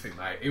was horrific,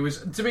 mate. It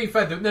was. To be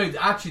fair,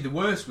 actually, the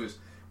worst was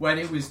when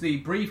it was the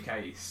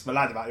briefcase. The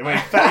ladder, when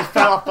he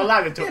fell off the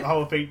ladder and took the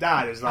whole thing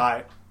down. It was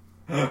like,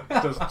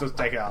 just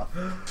take it off.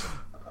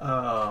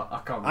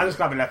 I can't. I'm just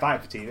glad we left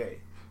out for TV.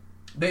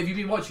 But have you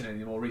been watching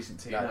any more recent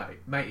TNA? No.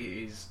 Mate,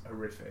 it is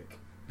horrific.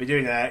 We're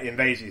doing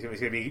Invasion. It was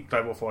going to be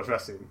Global Force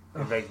Wrestling.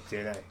 Invasion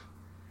TNA.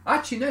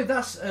 Actually, no,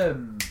 that's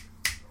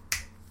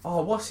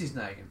what's his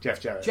name? Jeff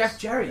Jarrett. Jeff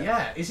Jarrett,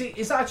 yeah.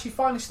 Is that actually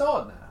finally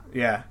started now?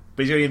 Yeah,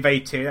 but he's going to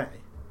invade TNA.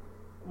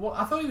 Well,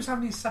 I thought he was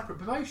having his separate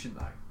promotion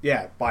though.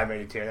 Yeah, by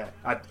invading TNA.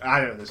 I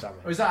don't understand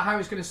it. Or is that how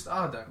it's going to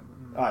start? I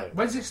don't.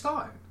 When's it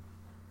starting?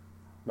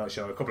 Not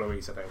sure. A couple of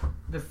weeks, I think.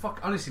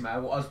 Honestly, mate, I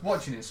was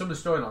watching it. Some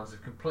of the storylines are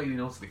completely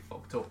and utterly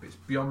fucked up. It's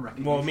beyond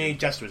recognition. Well, me and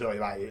Jester were talking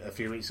about it a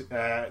few weeks,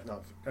 the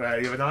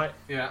other night.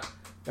 Yeah.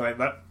 Anyway,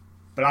 but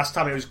last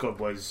time it was good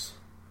was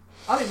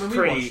I think when we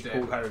watched it,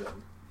 Hulk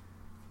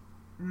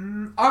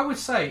Hogan. I would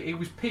say it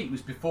was peak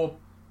was before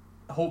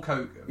Hulk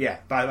Hogan. Yeah,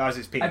 but that was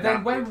his peak. And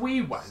then when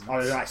we went,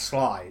 on that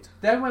slide.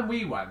 Then when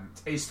we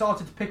went, it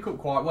started to pick up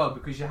quite well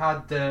because you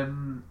had the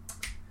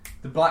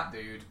black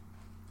dude.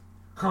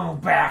 Oh,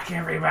 back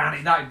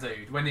everybody! That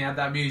dude when he had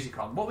that music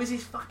on. What was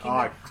his fucking?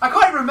 Name? I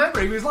can't even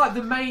remember. He was like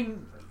the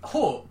main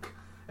hook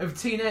of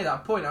TNA at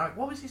that point.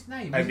 What was his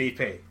name?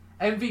 MVP.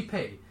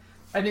 MVP.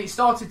 And it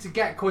started to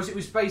get because it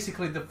was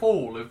basically the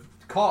fall of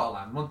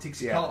Carterland,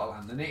 Monteexy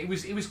Carterland, and it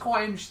was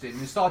quite interesting.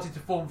 We started to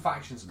form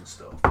factions and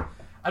stuff.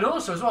 And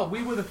also as well,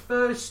 we were the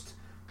first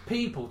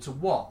people to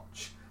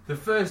watch the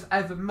first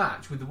ever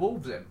match with the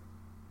Wolves in.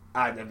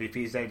 And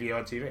MVP's debut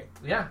on TV.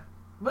 Yeah.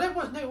 Well, it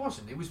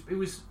wasn't.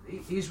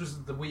 His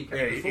was the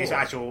weekend before. His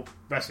actual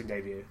wrestling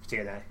debut for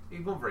TNA. He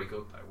wasn't very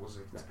good though, was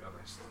he? To be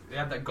honest, he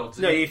had that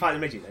Godzilla. No, he fought the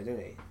midget though, didn't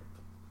he?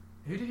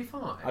 Who did he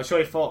fight? I'm sure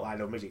he fought that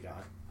little midget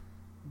guy.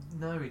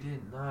 No, he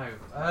didn't. No.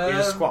 It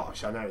was a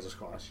squash. I know it was a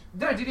squash.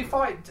 No, did he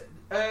fight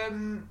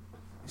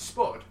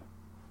Spud?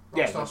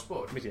 Yeah,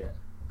 Spud. Midget.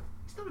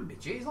 He's not a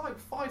midget. He's like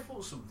 5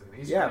 foot something.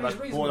 He's that's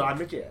reasonable. borderline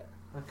midget.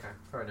 Okay,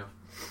 fair enough.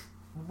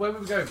 Where were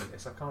we going with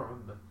this? I can't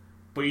remember.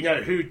 But you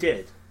know who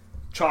did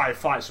try and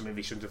fight something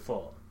he shouldn't have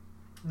fought?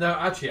 No,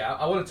 actually,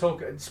 I want to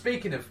talk.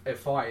 Speaking of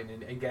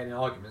fighting and getting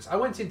arguments, I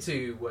went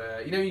into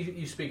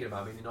you speaking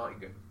about me in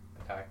Nottingham.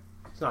 Okay,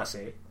 It's nice to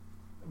see.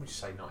 Would you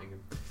say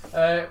Nottingham?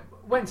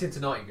 Went into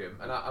Nottingham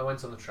and I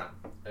went on the tram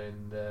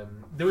and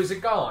there was a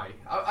guy.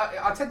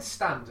 I tend to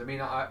stand. I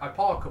mean, I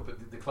park up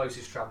at the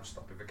closest tram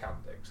stop if I can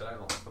do because I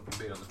don't like fucking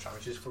being on the tram.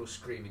 It's just full of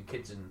screaming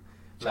kids and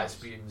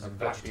lesbians and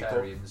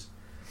vegetarians.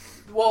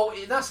 Well,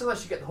 that's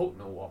unless you get the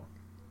Hucknall one.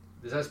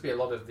 There has to be a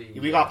lot of the.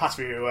 We got past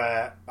through,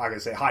 I can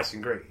say,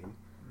 Hyson Green,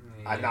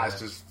 and that's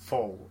just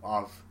full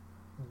of.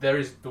 There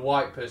is the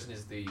white person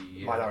is the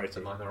minority.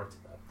 The minority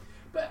there.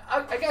 But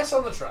I guess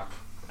on the tram,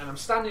 and I'm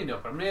standing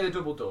up. I'm near the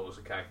double doors.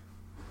 Okay.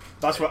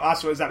 That's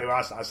exactly where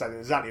I stand.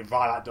 Exactly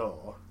by that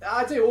door.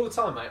 I do all the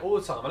time, mate. All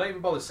the time. I don't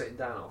even bother sitting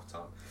down all the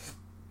time.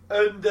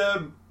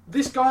 And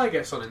this guy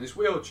gets on in this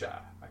wheelchair.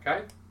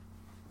 Okay.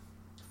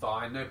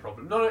 Fine, no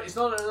problem. No, it's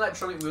not an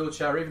electronic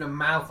wheelchair, or even a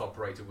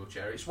mouth-operated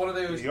wheelchair. It's one of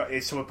those.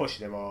 Is someone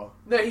pushing him, or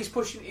no? He's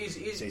pushing.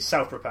 He's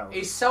self-propelled.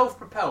 He's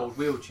self-propelled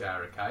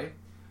wheelchair, okay,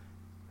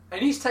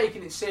 and he's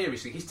taking it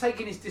seriously. He's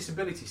taking his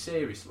disability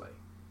seriously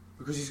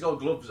because he's got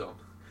gloves on.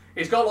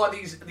 He's got like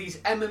these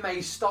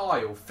MMA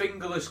style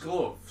fingerless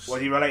gloves.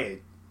 Was he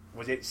related?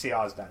 Was it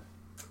CR's dad?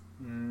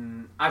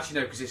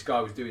 Actually, no, because this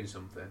guy was doing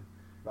something.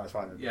 That's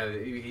fine. Then. Yeah,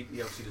 he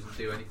obviously doesn't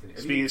do anything.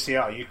 Speaking of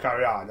CR, you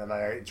carry on, and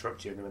I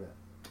interrupt you in a minute.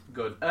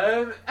 Good.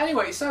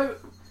 Anyway, so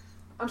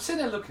I'm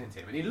sitting there looking at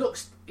him, and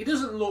he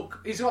doesn't look.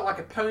 He's got like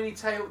a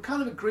ponytail,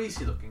 kind of a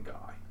greasy-looking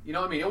guy. You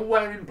know what I mean? All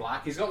wearing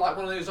black. He's got like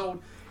one of those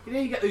old.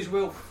 You get those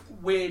real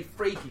weird,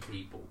 freaky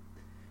people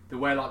that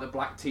wear like the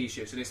black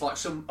t-shirts, and it's like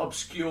some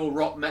obscure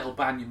rock metal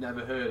band you've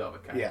never heard of.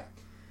 Okay. Yeah.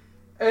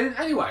 And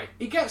anyway,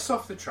 he gets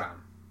off the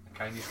tram.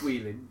 Okay, and he's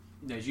wheeling.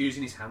 He's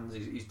using his hands.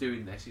 He's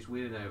doing this. He's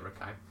wheeling over.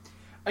 Okay.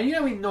 And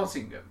in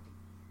Nottingham,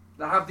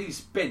 they have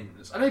these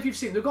bins. I don't know if you've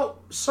seen. They've got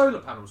solar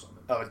panels on them.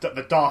 Oh,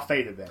 the Darth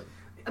Vader bin.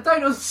 I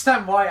don't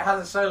understand why it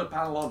has a solar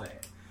panel on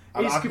it.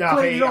 It's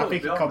completely I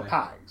think it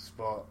compacts,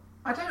 but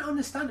I don't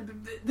understand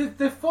it. But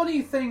the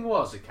funny thing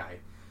was, okay, I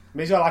mean,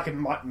 he's got like a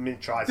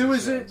miniaturized.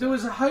 There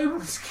was a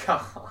homeless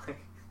guy.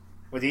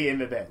 Was he in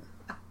the bin?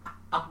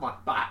 On my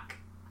back.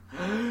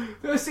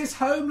 There was this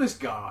homeless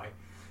guy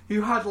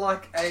who had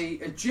like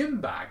a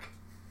gym bag,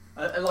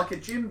 like a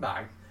gym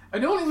bag,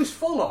 and all it was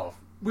full of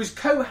was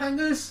coat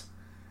hangers.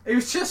 It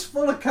was just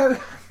full of coat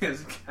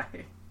hangers,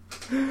 okay.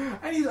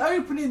 And he's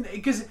opening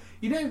because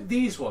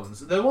these ones,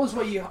 the ones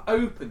where you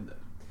open them,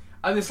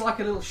 and there's like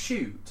a little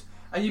chute,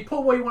 and you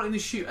put what you want in the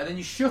chute, and then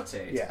you shut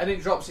it, and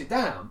it drops it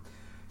down.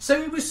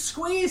 So he was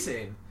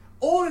squeezing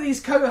all of these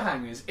coat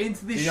hangers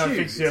into this chute.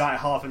 You do like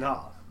half and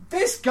half.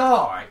 This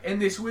guy in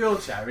this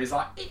wheelchair is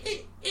like,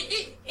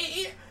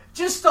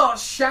 just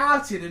starts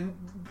shouting and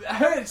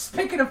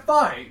picking a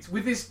fight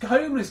with this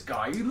homeless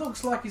guy who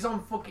looks like he's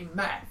on fucking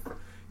meth.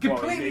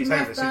 completely it's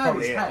left homeless, it out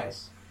probably his head.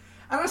 is.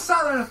 And I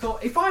sat there and I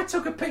thought, if I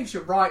took a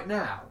picture right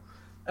now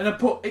and I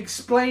put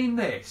explain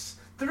this,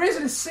 there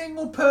isn't a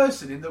single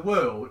person in the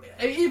world,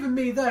 even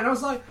me there, and I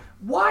was like,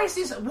 why is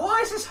this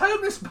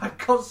homeless man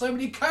got so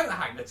many coat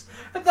hangers?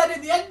 And then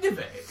at the end of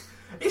it,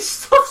 he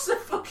stuffs the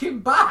fucking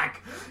bag.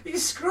 He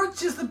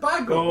scrunches the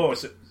bag up. Oh,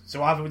 so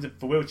what happened with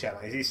the wheelchair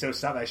man? Is he still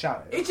sat there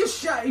shouting?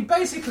 He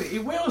basically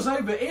wheels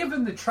over.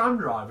 Even the tram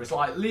driver is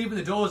like leaving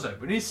the doors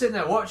open. He's sitting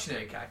there watching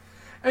it, okay?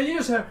 And you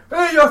just hear,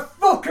 "Hey, you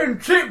fucking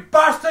cheap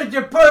bastard!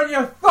 You're putting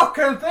your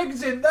fucking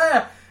things in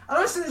there!" And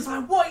I said, "It's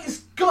like, what is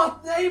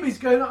God's name is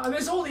going on?" And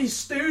there's all these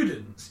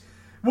students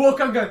walk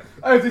on, going,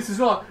 "Oh, this is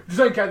not. You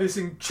don't get this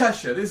in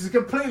Cheshire. This is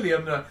completely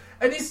under."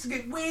 And it's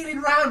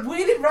wheeling round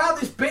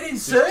this bit in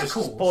circles.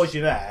 Just pause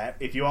you there.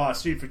 If you are a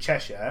student from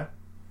Cheshire,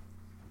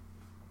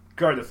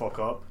 grow the fuck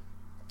up.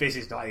 This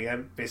is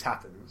Nottingham. This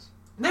happens.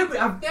 No, but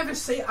I've never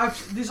seen.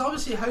 There's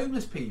obviously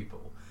homeless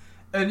people,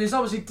 and there's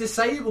obviously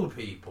disabled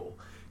people.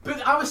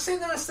 But I was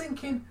sitting there, I was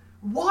thinking,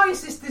 why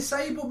is this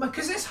disabled man?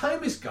 Because this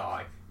homeless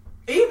guy,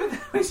 even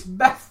though he's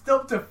messed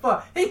up to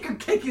fuck, he could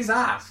kick his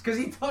ass because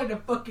he died in a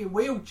fucking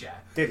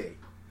wheelchair. Did he?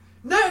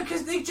 No,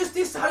 because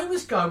this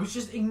homeless guy was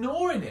just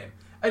ignoring him,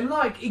 and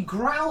like he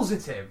growls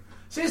at him.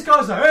 So this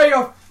guy's like, "Hey,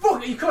 you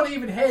fucking!" You couldn't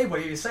even hear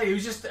what he was saying. It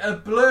was just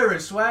a blur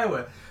of swear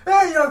word.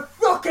 "Hey, you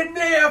fucking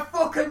near,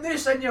 fucking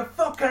this, and you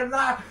fucking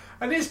that."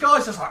 And this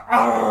guy's just like,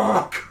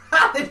 "Oh,"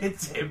 growling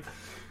at him.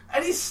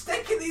 And he's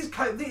sticking these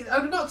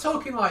I'm not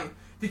talking like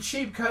the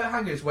cheap coat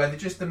hangers where they're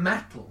just the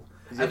metal.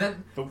 And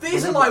then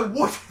these are like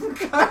wooden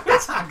coat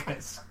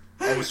hangers.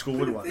 Old school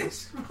wooden ones.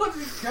 These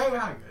wooden coat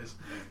hangers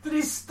that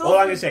he's stuck. All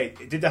I'm going to say,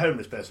 did the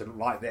homeless person look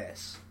like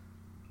this?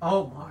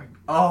 Oh my.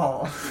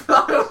 Oh.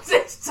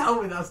 Just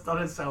tell me that's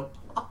done itself.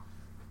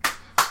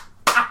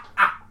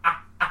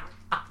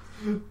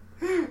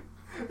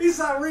 Is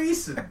that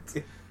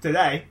recent?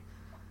 Today?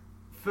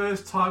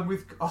 First time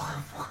with.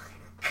 Oh my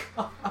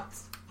god.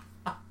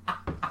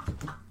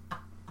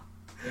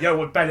 You know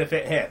what would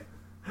benefit him?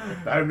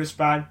 The homeless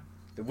man,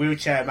 the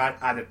wheelchair man,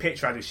 and the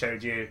picture I just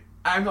showed you.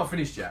 I'm not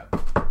finished yet.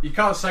 You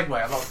can't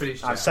segue. I'm not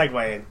finished yet. I'm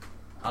segueing.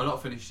 I'm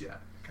not finished yet.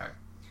 Okay.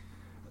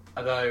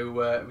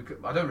 Although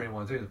I don't really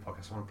want to do the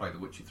podcast. I want to play The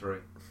Witcher 3.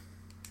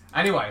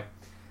 Anyway,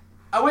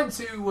 I went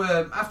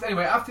to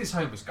after this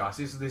homeless guy.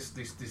 So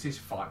this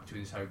fight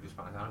between this homeless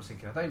man. And I was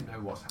thinking, I don't know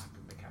what's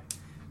happened. Okay.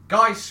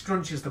 Guy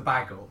scrunches the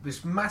bag up.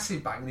 This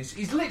massive bag. And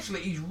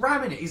he's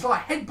ramming it. He's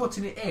like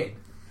headbutting it in.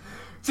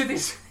 To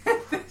this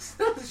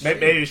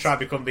Maybe he's trying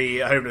to become the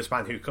homeless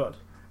man who could.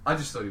 I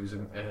just thought he was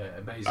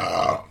amazing.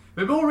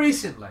 But more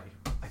recently,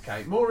 I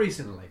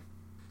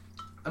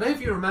don't know if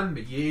you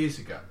remember years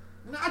ago.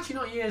 No, actually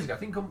not years ago. I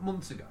think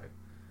months ago.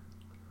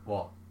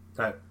 What?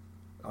 No,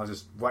 I was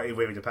just waiting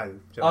with the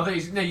pen.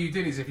 No, you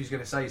did as if he was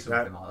going to say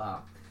something like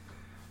that.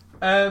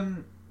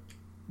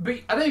 But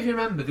I don't know if you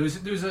remember. There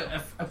was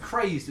a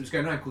craze that was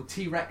going around called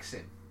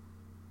T-Rexing.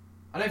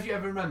 I don't know if you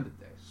ever remembered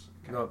this.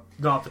 Okay.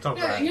 Not off the top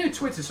of my head. You know,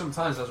 Twitter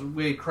sometimes has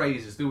weird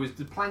crazes. There was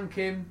the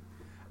planking.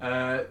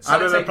 I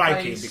remember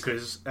planking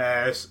because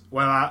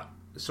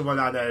someone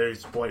I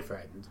know's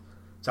boyfriend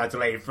tried to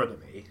lay in front of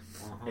me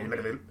in the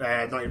middle of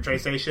Nottingham train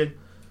station,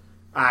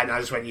 and I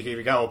just went, "You can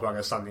either go up or I'm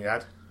going to stand your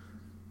head."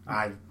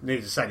 And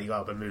needless to say, he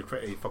got up and moved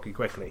pretty fucking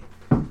quickly.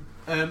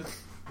 And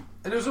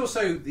there was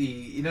also like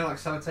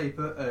sellotape.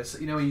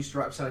 When you used to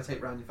wrap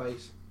sellotape around your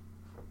face.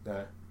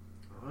 No.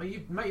 Oh,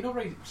 you're not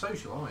very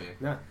social, are you?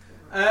 No.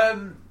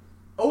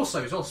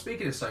 Also, as well,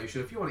 speaking of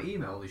social, if you want to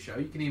email the show,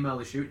 you can email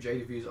the show at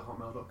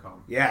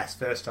jadaviews@hotmail.com. Yes,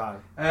 first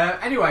time.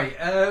 Anyway,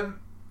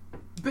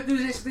 but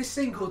there's this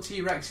thing called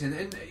T-Rexing,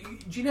 and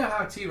do you know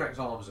how T-Rex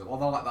arms are? Well,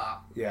 they're like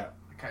that. Yeah.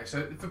 Okay,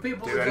 so for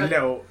people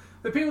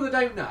the people that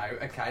don't know,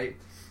 okay,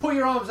 put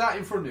your arms out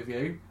in front of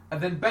you, and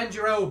then bend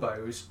your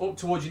elbows up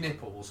towards your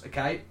nipples,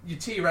 okay? You're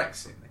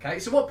T-Rexing, okay?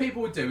 So what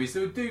people would do is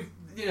they'd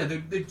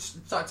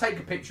take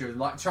a picture of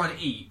like trying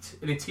to eat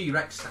in a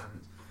T-Rex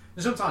stand,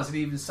 and sometimes they'd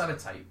even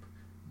sellotape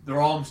their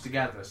arms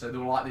together, so they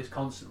were like this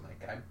constantly,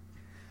 okay?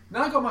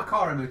 Now I got my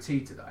car MOT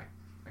today,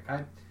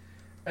 okay?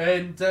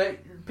 And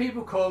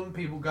people come,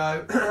 people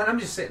go, and I'm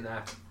just sitting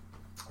there.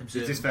 Is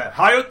this for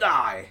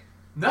Hyundai?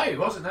 No, it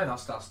wasn't. No,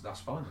 that's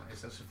fine.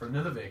 That's for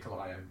another vehicle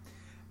I own.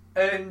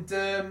 And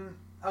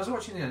I was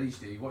watching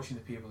watching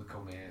the people that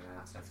come in and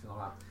out and everything like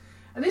that.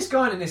 And this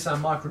guy in a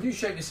Nissan Micra, new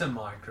shape Nissan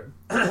Micra,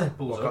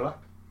 pulls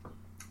up.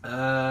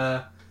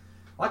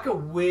 Like a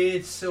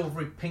weird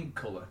silvery pink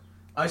colour.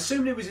 I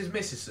assumed it was his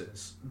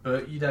missus's,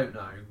 but you don't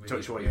know.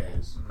 Touch what it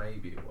is.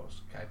 Maybe it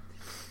was, okay.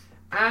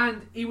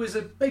 And he was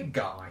a big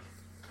guy,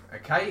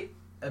 okay?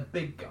 A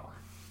big guy.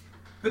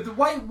 But the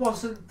weight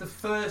wasn't the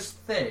first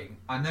thing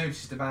I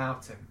noticed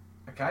about him,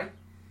 okay?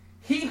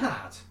 He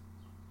had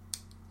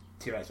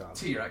T-Rex arms.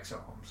 T-Rex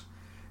arms.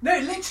 No,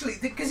 literally,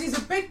 because he's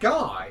a big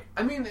guy.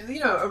 I mean,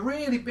 a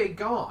really big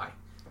guy.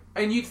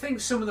 And you'd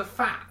think some of the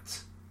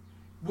fat...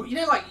 Well,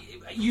 like,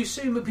 you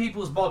assume with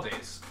people's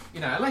bodies,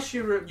 unless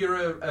you're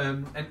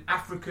an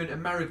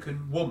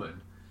African-American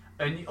woman,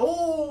 And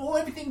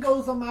everything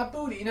goes on my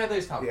booty. You know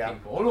those type Yeah. of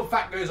people. All the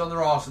fat goes on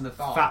their arse and the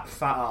thigh.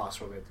 Fat arse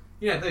woman.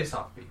 You know those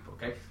type of people.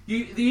 Okay.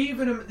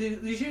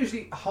 There's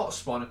usually a hot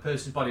spot in a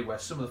person's body where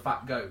some of the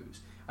fat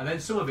goes, and then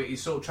some of it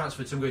is sort of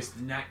transferred. Some goes to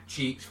the neck,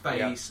 cheeks,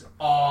 face,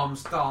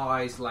 arms,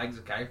 thighs, legs.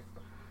 Okay.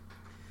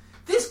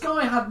 This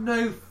guy had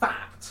no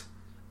fat.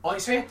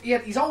 So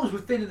his arms were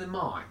thinner than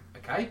mine.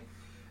 Okay,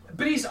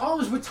 but his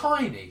arms were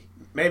tiny.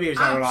 Maybe it was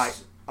having like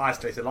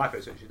isolated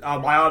liposuction. Oh,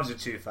 my arms are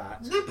too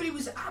fat. No, but it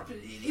was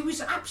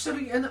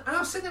absolutely. And I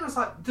was sitting there, I was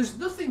like, "There's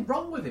nothing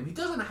wrong with him. He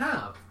doesn't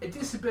have a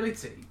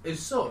disability as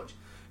such."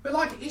 But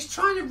like, he's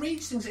trying to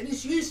reach things and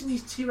he's using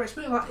these T-Rex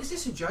moves. Like, is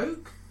this a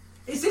joke?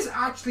 Is this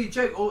actually a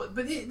joke?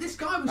 This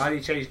guy was. How do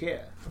you change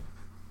gear?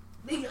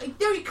 No,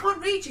 he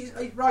can't reach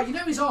it. Right, you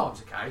know his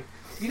arms, okay?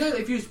 You know that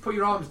if you just put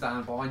your arms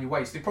down behind your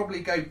waist, they probably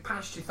go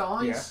past your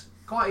thighs.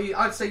 Yeah. Quite.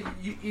 I'd say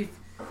if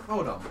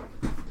hold on.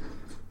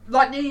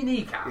 Like near your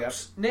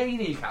kneecaps. Near your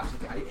kneecaps,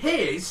 okay?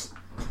 His,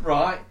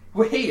 right,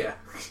 were here.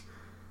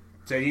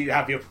 So you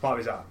have the upper part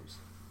of his arms.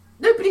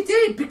 No, but he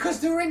did, because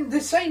they were in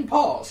the same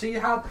part. So you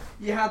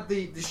had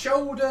the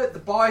shoulder, the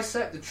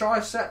bicep, the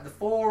tricep, the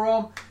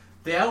forearm,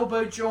 the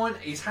elbow joint,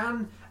 his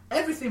hand.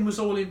 Everything was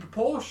all in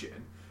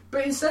proportion.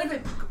 But instead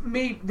of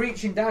me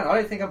reaching down, I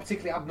don't think I'm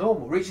particularly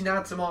abnormal, reaching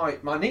down to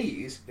my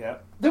knees,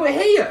 they were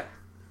here.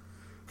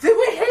 They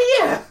were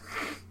here.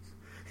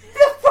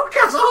 The fuck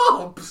has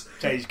arms.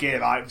 Change gear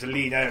like to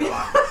lean over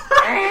like.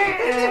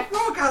 The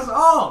fuck has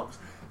arms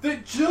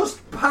that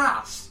just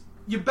pass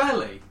your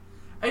belly.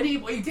 And he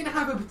didn't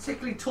have a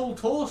particularly tall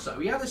torso.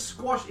 He had a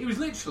squash. He was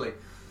literally,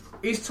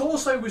 his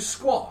torso was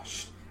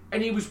squashed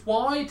and he was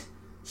wide.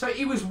 So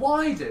he was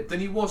wider than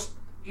he was.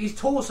 His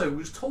torso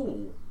was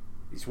tall.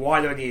 It's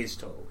wider than he is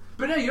tall.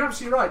 But no, you're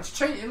absolutely right. To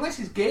change, unless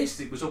his gear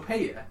stick was up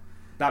here,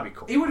 That'd be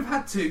cool. he would have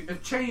had to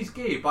have changed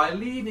gear by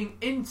leaning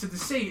into the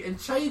seat and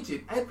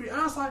changing every.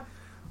 And I was like,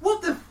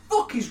 what the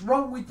fuck is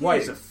wrong with you?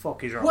 What the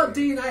fuck is wrong What with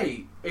you?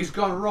 DNA has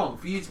gone wrong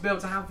for you to be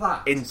able to have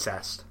that?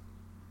 Incest.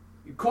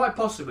 Quite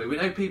possibly. We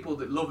know people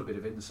that love a bit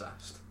of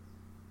incest.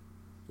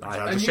 I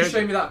And just you showed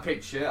show me that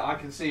picture, I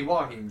can see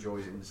why he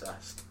enjoys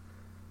incest.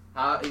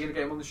 Are you going to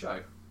get him on the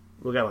show?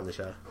 We'll go on the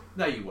show.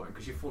 No, you won't,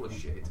 because you're full of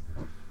shit.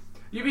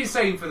 You've been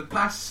saying for the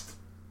past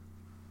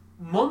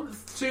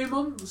month, 2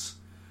 months,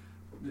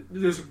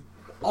 there's an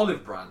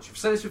olive branch. I've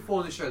said this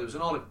before on the show, there was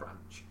an olive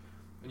branch,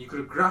 and you could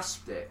have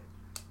grasped it,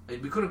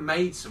 and we could have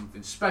made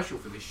something special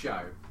for this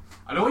show.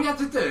 And all you had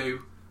to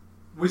do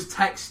was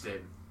text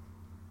him.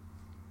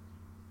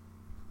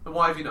 And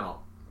why have you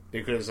not?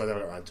 Because I never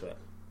got around to it.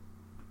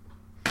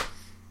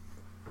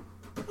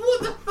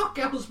 What the fuck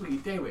else were you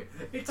doing?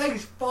 It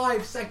takes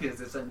 5 seconds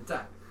to send a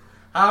text.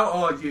 How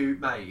are you,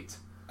 mate?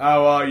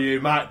 How are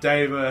you, Matt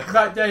Damon?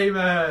 Matt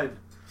Damon!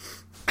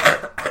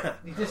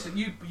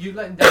 you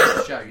let him down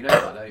the show, you know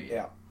that, don't you?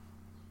 Yeah.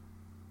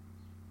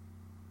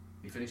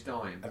 You finished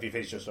dying? Have you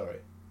finished your story?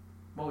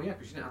 Well, yeah,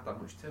 because you didn't have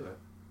that much to it.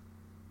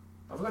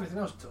 Have I got anything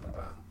else to talk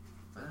about?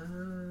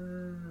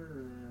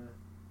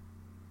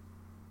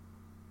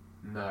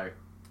 No.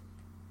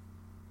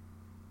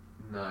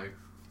 No.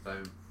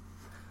 Don't.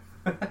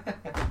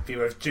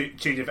 People have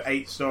tuned in for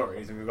 8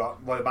 stories, and we've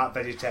got one about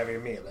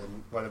vegetarian meal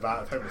and one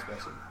about a homeless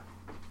person.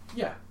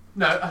 Yeah.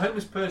 No, a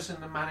homeless person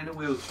and a man in a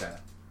wheelchair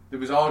that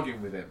was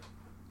arguing with him.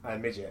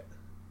 And midget.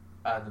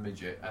 And the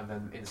midget, and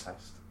then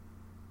incest.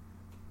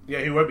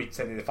 Yeah, who won't be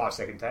sending a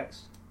 5-second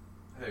text?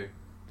 Who?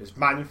 This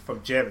man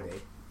from Germany.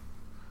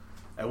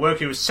 A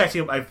worker was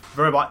setting up a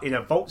robot in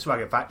a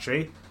Volkswagen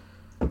factory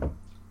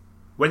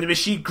when the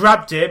machine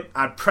grabbed him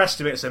and pressed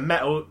him against a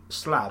metal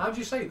slab, How do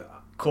you say that?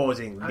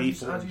 causing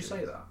lethal How do you injury.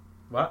 say that?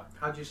 What?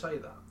 How do you say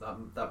that?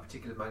 That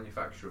particular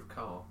manufacturer of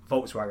car.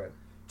 Volkswagen.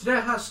 Do you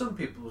know how some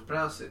people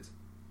pronounce it?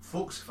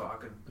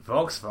 Volkswagen.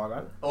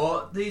 Volkswagen?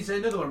 Or there's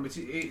another one which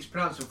it's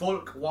pronounced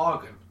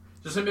Volkswagen.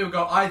 So some people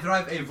go, I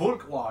drive a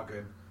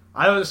Volkswagen.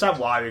 I don't understand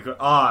why we go,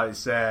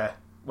 it's,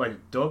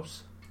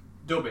 dubs?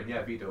 Dubbing,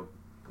 yeah, V-dub.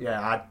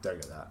 Yeah, I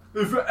don't get that.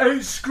 If it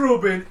ain't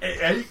scrubbing,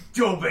 it ain't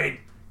dubbing.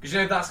 Because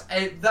you know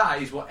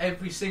that is what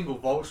every single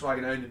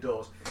Volkswagen owner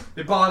does.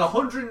 They buy a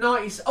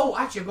 190. Oh,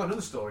 actually, I've got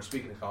another story.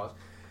 Speaking of cars,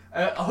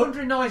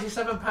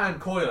 £197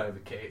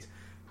 coilover kit.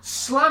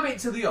 Slam it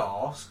to the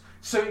arse,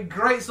 so it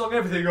grates along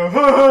everything. Go,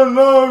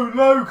 oh,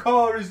 low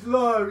car is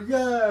low,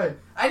 yeah.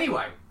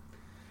 Anyway,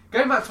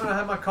 going back to when I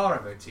had my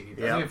car MOT. I think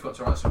I forgot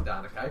to write something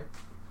down. Okay,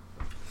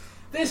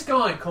 this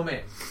guy come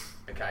in,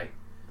 okay,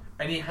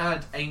 and he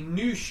had a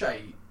new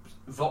shape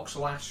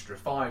Vauxhall Astra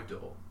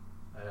 5-door.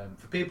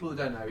 For people who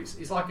don't know,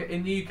 it's like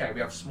in the UK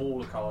we have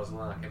smaller cars than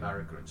like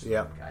America and stuff.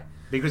 Yeah. Okay.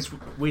 Because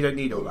we don't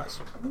need all that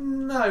stuff.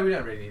 No, we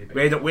don't really need a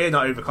big. We're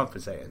not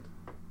overcompensating.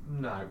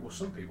 No, well,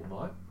 some people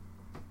might.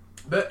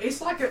 But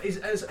it's like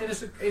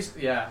it's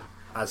yeah.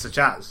 And such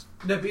as.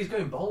 No, but he's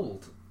going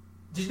bold.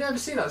 Did you ever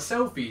see that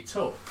selfie he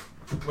took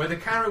where the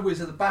camera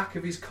was at the back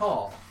of his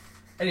car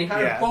and he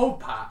had a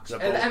bold patch,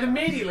 and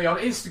immediately on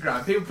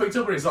Instagram people picked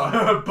up and he's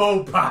like,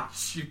 bold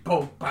patch, you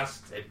bold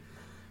bastard.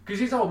 Because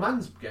his old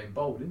man's getting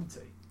bold, isn't he?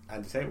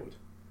 And disabled.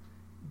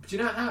 Do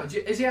you know how?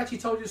 Has he actually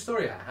told you the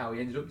story about how he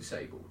ended up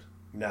disabled?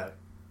 No.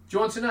 Do you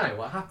want to know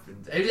what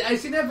happened?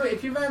 Has he never?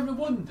 If you've ever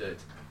wondered.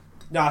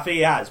 No, I think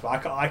he has,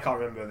 but I can't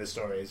remember the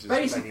story. It's just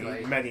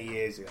Basically, many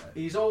years ago.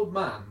 His old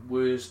man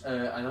was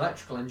an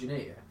electrical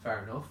engineer.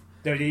 Fair enough.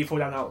 No, did he fall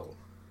down that hole?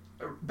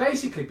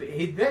 Basically, but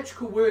the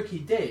electrical work he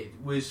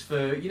did was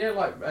for, you know,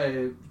 like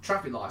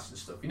traffic lights and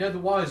stuff. You know, the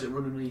wires that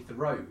run underneath the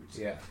roads.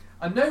 Yeah.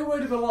 And no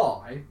word of a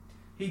lie,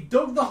 he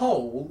dug the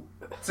hole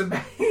to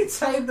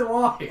maintain the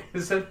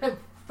wires and then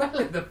fell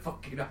in the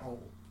fucking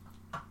hole.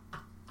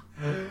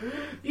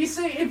 You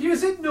see, if you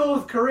was in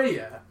North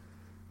Korea,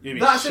 you'd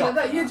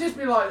just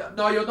be like,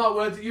 no, you're not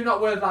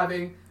worth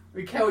having.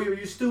 We kill you.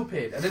 You're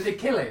stupid, and then they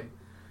kill him.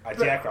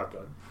 The aircraft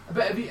gun.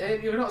 But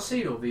have you not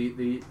seen all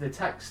the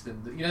text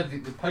and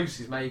the posts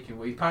he's making?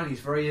 Where apparently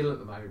he's very ill at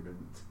the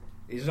moment.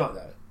 He's not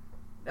though.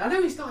 I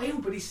know he's not ill,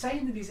 but he's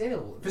saying that he's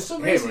ill. For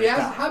some reason, he has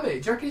a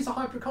habit. Do you reckon he's a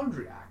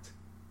hypochondriac?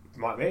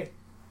 Might be.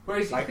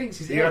 Whereas he thinks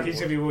he's ill. You reckon he's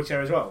going to be in a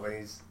wheelchair as well when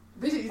he's...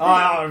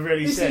 I'm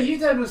really sick. You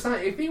don't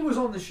understand. If he was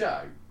on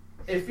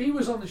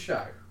the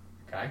show,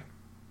 okay?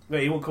 No,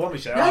 he won't come on the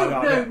show. No.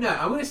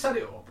 I'm going to set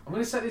it up. I'm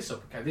going to set this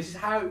up, okay? This is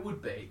how it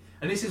would be.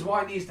 And this is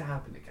why it needs to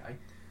happen, okay?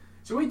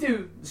 So we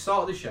do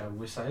start the show and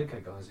we say,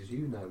 okay, guys, as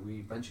you know,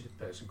 we mentioned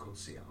a person called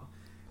CR.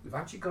 We've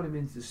actually got him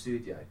into the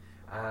studio.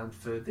 And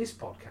for this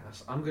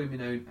podcast, I'm going to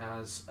be known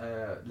as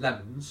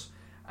Lemons.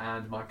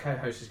 And my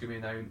co-host is going to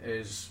be known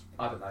as,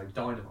 I don't know,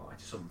 Dynamite or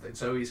something.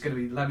 So it's going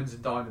to be Lemons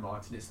and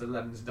Dynamite, and it's the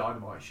Lemons and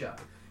Dynamite show.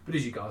 But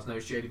as you guys know,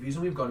 it's JD Views,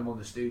 and we've got him on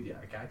the studio,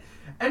 okay?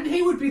 And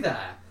he would be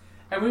there.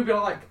 And we'd be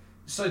like,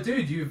 so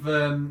dude, you've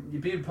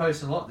been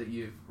posting a lot that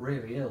you're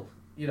really ill.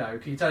 You know,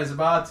 can you tell us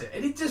about it?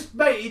 And he'd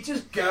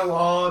just go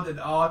on and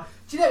on.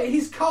 Do you know,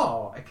 his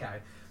car, okay,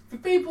 for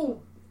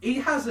people, he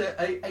has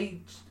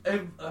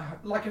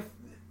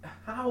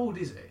how old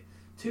is it?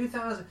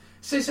 2000.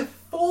 So it's a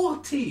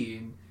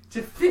 14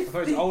 to 15. I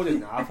thought it was older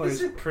now. I thought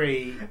it was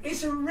pre...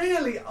 It's a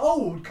really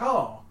old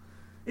car.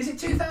 Is it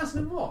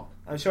 2001?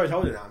 I'm sure it's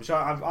older now.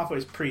 I thought it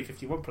was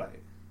pre-51 plate.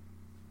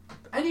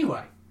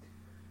 Anyway.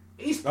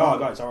 It's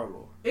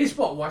horrible. It's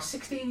what,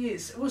 16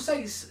 years? We'll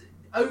say it's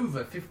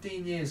over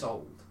 15 years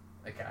old.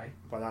 Okay.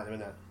 By that,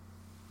 isn't it?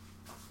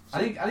 I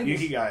think you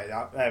keep going.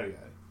 There we go.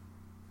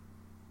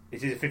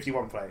 It is a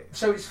 51 plate.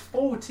 So it's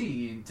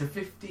 14 to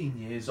 15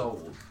 years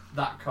old,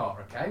 that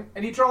car, okay?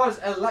 And he drives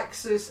a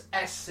Lexus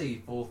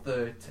SC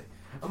 430.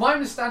 And my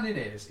understanding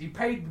is he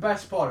paid the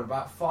best part of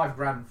about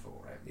 $5,000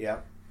 for it. Yeah.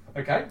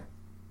 Okay?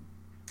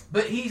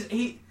 But he's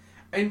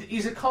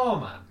a car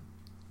man.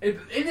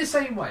 In the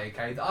same way,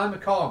 okay, that I'm a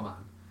car man.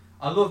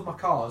 I love my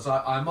cars.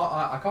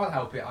 I can't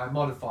help it. I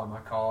modify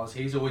my cars.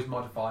 He's always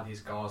modified his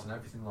cars and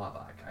everything like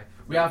that, okay?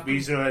 We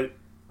used to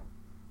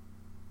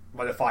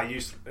modify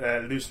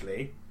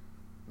loosely.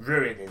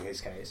 Ruin in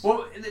his case.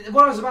 Well,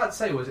 what I was about to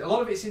say was a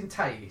lot of it's in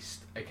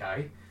taste,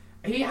 okay?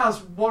 He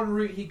has one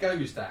route he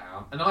goes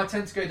down, and I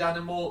tend to go down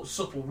a more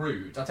subtle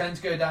route. I tend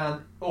to go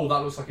down, that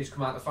looks like it's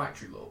come out of the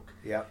factory look.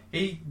 Yeah.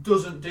 He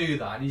doesn't do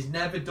that, and he's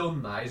never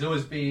done that. He's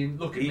always been,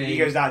 look at me. He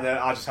goes down there,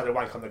 I just had a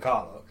wank on the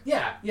car look.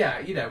 Yeah,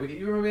 you know,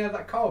 you remember we had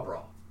that car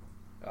bra?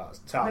 Oh,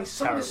 it's Some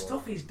terrible. of the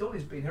stuff he's done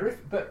has been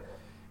horrific, but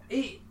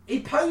he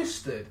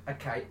posted,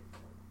 okay,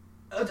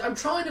 I'm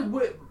trying to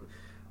work,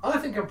 I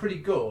think I'm pretty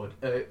good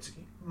at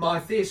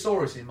my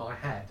thesaurus in my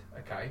head,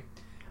 okay?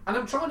 And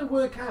I'm trying to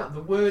work out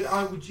the word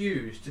I would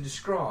use to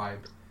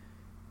describe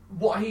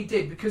what he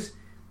did, because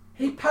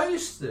he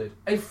posted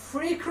a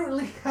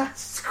frequently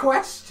asked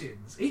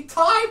questions. He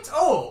typed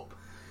up,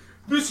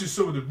 this is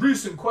some of the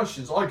recent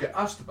questions I get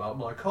asked about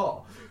my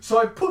car. So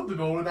I put them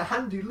all in a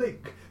handy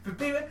link for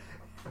people.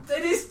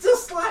 Then it's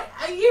just like,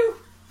 are you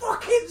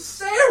fucking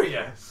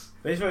serious?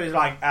 This was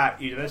like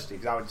at university,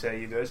 because I went to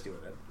university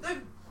with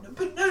him.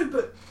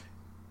 But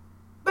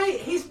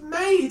mate, he's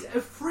made a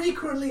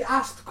frequently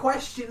asked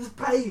questions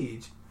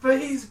page for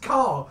his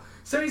car.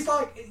 So he's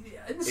like,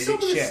 and Is some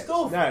it of the shit?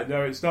 stuff.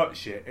 No, it's not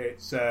shit.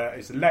 It's a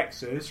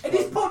Lexus. And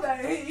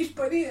he's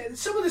put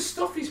some of the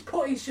stuff he's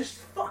put. He's just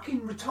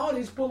fucking retarded.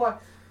 He's put like,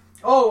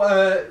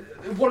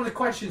 one of the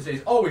questions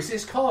is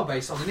this car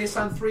based on the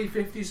Nissan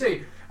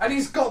 350Z? And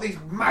he's got this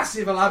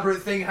massive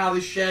elaborate thing how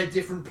they share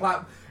different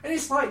platforms. And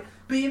it's like,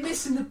 but you're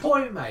missing the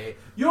point, mate.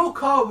 Your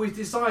car was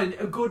designed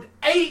a good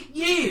 8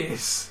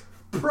 years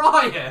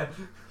prior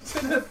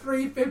to the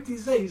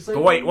 350Z. So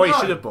but what you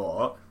should have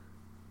bought,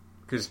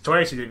 because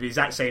Toyota did the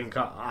exact same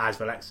car as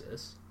the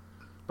Lexus,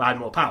 but had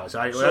more power. So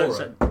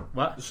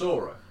what? The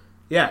Sora.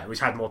 Yeah, which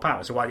had more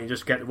power. So why don't you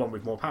just get the one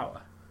with more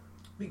power?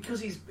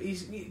 Because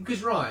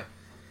because right.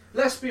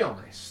 Let's be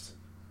honest.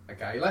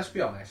 Okay, let's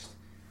be honest.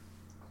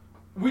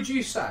 Would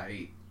you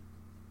say,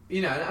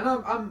 and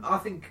I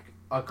think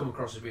I come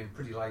across as being a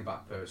pretty laid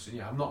back person.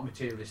 I'm not a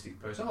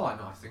materialistic person. I like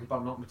nice things, but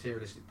I'm not a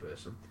materialistic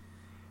person.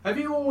 Have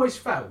you always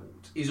felt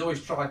he's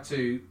always tried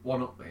to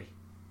one up me?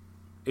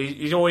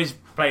 He's always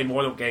playing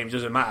one-up games.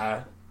 Doesn't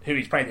matter who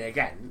he's playing it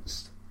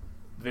against.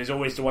 There's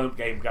always the one-up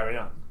game going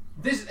on.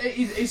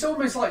 It's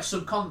almost like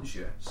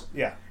subconscious.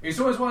 Yeah, it's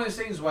always one of those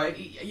things where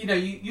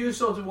you're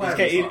sort of aware. He's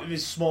getting in the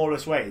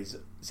smallest ways.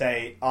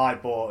 say I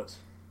bought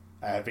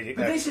a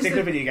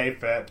particular video game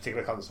for a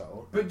particular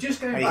console, but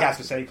just going and back, he has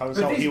the same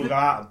console, he will go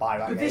out and buy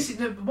that but game. this is,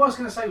 what I was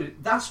going to say was,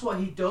 that's what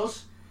he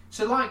does.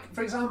 So, like,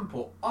 for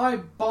example, I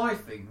buy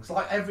things,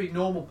 like every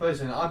normal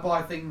person, I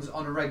buy things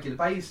on a regular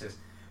basis.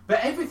 But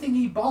everything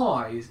he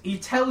buys, he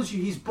tells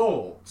you he's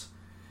bought.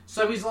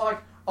 So he's like,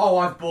 oh,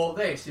 I've bought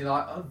this. You're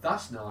like, oh,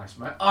 that's nice,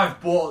 mate.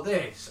 I've bought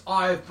this.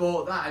 I've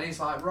bought that. And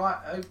he's like, right,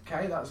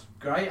 okay, that's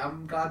great.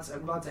 I'm glad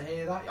to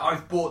hear that.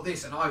 I've bought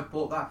this and I've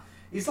bought that.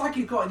 It's like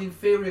he's got an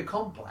inferior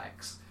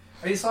complex.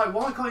 And it's like,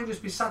 why can't you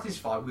just be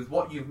satisfied with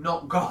what you've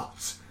not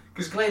got?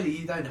 Because clearly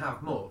you don't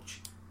have much.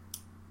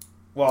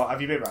 Well,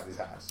 have you been around his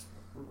house?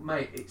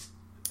 Mate, it's...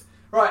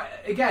 Right,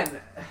 again...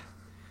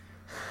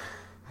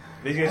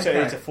 He's going to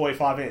turn into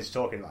 45 minutes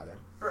talking about them.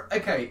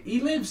 Okay,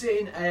 he lives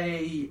in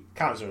a...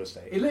 Council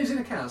estate. He lives in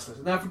a council.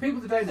 Now, for people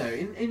that don't know,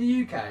 in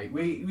the UK,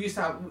 we used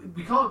to have...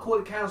 We can't call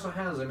it council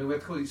housing, I mean, we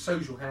have to call it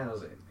social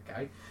housing,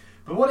 okay?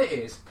 But what it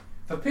is,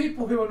 for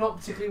people who are not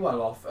particularly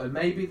well off, and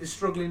maybe they're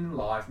struggling in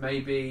life,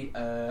 maybe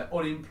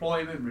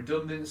unemployment,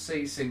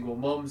 redundancy, single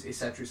mums,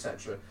 etc.,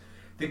 etc.,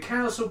 the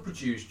council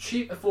produce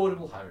cheap,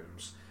 affordable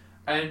homes,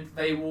 and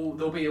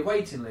there'll be a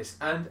waiting list.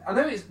 And I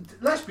know it's,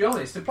 let's be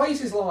honest, the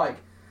places like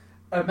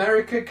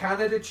America,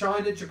 Canada,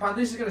 China, Japan,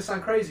 this is going to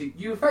sound crazy,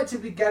 you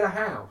effectively get a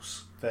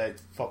house. For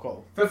fuck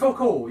all. For fuck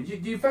all.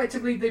 You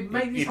effectively, they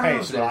make these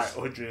houses. You pay like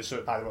 100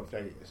 sort of pound a month,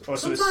 don't you?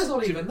 Sometimes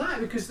not even that,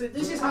 because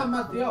this is how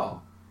mad they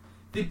are.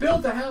 They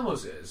build the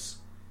houses,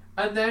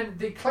 and then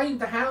they claim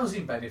the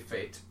housing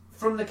benefit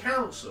from the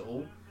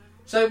council.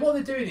 So what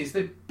they're doing is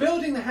they're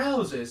building the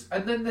houses,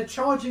 and then they're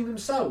charging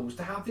themselves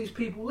to have these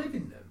people live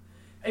in them.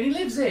 And he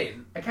lives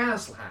in a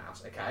council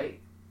house, okay?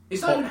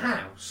 It's not even a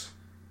house.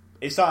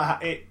 It's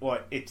not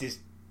it is.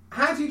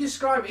 How do you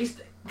describe it?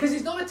 Because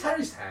it's not a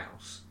terraced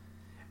house,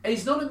 and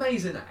it's not a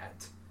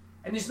maisonette,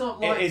 and it's not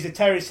like... It is a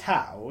terraced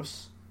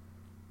house,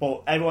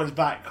 but everyone's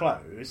back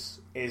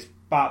close is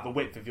about the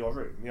width of your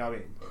room, you know what I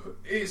mean?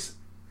 It's...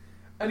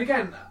 And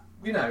again,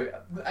 you know,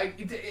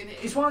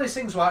 it's one of those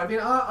things where, I mean,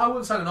 I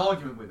once had an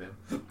argument with him.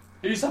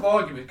 I used to have an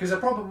argument, because the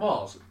problem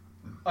was,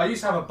 I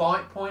used to have a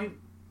bite point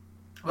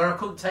where I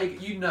couldn't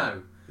take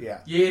it,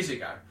 years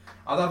ago.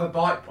 I'd have a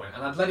bite point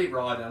and I'd let it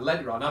ride and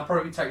I'd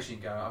probably text you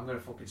and go, I'm going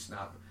to fucking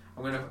snap.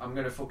 I'm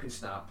going to fucking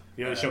snap.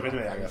 You know, shove into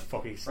me, I'm going to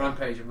fucking snap.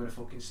 Rampage, I'm going to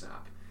fucking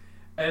snap.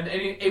 And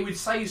it would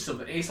say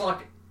something. It's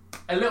like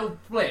a little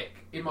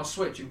flick in my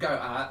switch and go,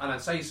 and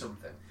I'd say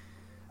something.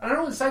 And I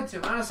once said to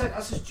him, I said,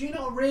 do you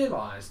not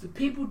realise that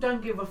people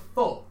don't give a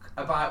fuck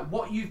about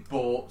what you've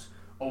bought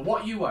or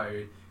what you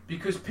own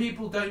because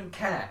people don't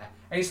care?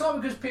 And it's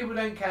not because people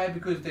don't care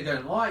because they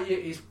don't like you,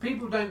 it's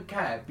people don't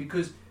care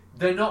because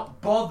they're not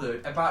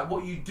bothered about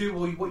what you do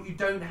or what you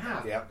don't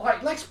have. Yep.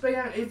 Like, let's be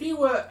honest, if you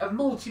were a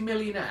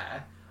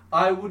multi-millionaire,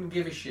 I wouldn't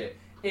give a shit.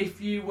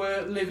 If you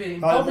were living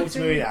in poverty...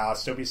 If I were I'd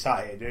still be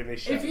sat here doing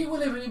this shit. If you were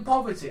living in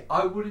poverty,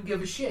 I wouldn't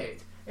give a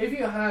shit. If you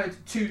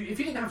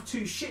didn't have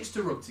two shits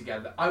to rub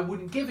together, I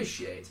wouldn't give a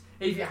shit.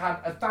 If you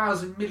had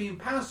 £1,000 million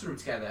to rub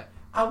together,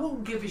 I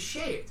wouldn't give a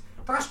shit.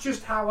 That's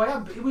just how I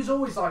am. But it was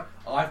always like,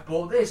 I've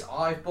bought this,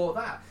 I've bought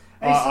that.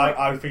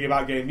 I was thinking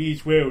about getting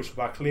these wheels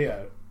for my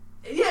Clio.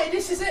 Yeah,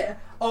 this is it.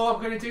 Oh,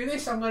 I'm going to do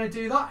this, I'm going to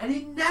do that. And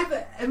he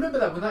never... I remember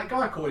that when that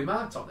guy called him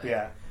out on it.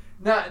 Yeah.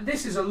 Now,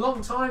 this is a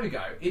long time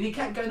ago, and he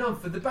kept going on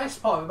for the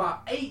best part of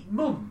about 8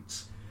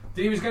 months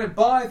that he was going to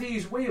buy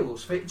these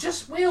wheels,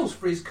 just wheels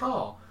for his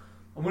car.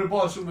 I'm going to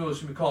buy some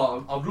wheels for my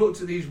car. I've looked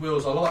at these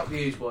wheels, I like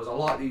these wheels, I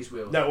like these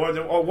wheels. No,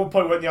 at one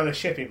point when they on a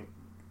shipping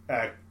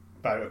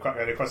boat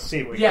across the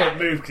sea, but he couldn't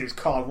move because it's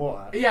cold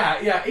water.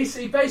 Yeah.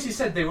 He basically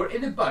said they were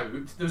in a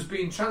boat that was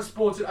being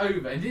transported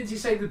over, and didn't he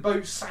say the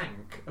boat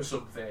sank or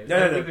something?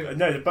 No,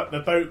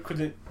 the boat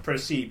couldn't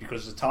proceed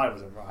because the tide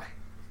wasn't right.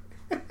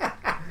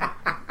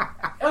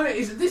 I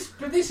mean,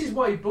 this is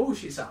why he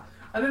bullshits at.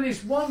 And then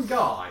this one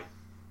guy,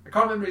 I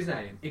can't remember his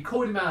name, he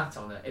called him out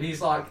on it, and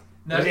he's like,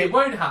 no, it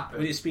won't happen.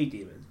 Was it Speed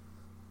Demon?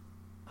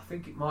 I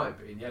think it might have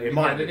been. Yeah, it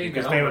might have been,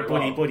 because they were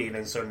buddy, and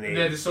then suddenly...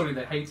 Yeah, suddenly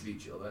they hated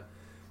each other.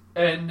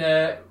 And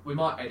we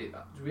might edit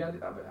that. Did we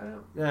edit that bit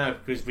out? No,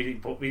 because we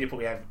didn't put the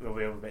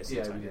other bits in.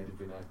 Yeah, we did,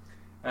 we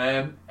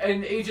know.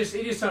 And he just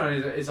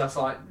turned around, he's just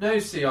like, no,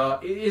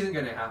 CR, it isn't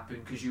going to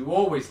happen, because you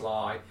always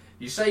lie.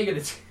 You say you're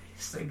going to do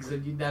these things,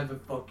 and you never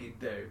fucking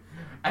do.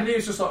 And he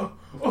was just like,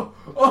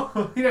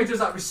 does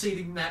that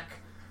receding neck,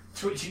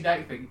 twitchy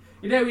neck thing.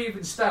 You know,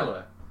 even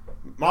Stella...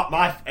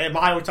 My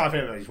all-time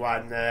favourite is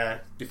when,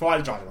 before I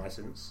had a driving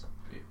licence...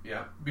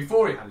 Yeah,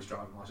 before he had his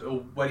driving licence, or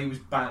when he was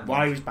banned.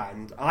 While he was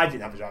banned, I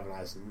didn't have a driving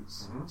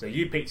licence, so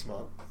you picked him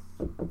up.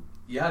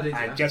 Yeah, I did.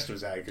 And Jester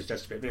was there because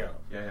Jester picked me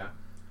up. Yeah.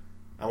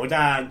 And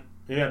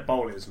we went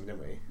bowling or something,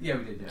 didn't we? Yeah,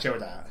 we did. Yeah.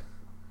 Chilled out.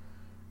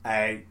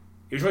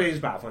 He was really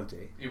into Battle,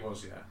 wasn't he? He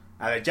was, yeah.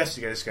 And then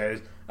Jester just goes,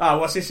 "Oh,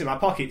 what's this in my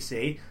pocket?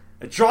 See,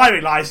 a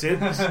driving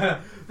licence."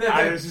 And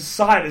it was just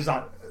silence,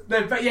 like.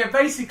 No, but yeah,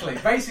 basically,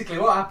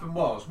 what happened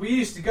was we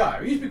used to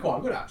be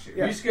quite good actually.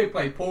 Yeah. We used to go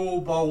play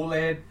pool,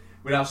 bowling.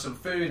 We'd have some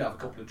food, have a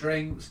couple of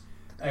drinks,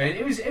 and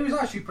it was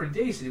actually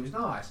pretty decent. It was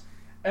nice.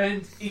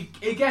 And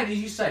again, as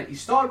you say, he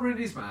started running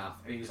his mouth,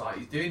 and he's like,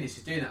 he's doing this,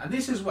 he's doing that. And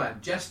this is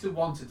when Jester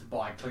wanted to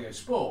buy Clio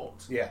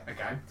Sport. Yeah.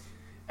 Okay.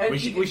 And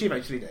Which he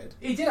eventually did.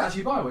 He did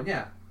actually buy one,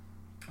 yeah.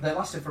 They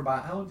lasted for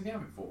about, how long did he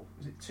have it for?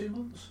 Was it 2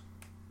 months?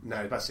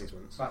 No, about 6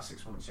 months. About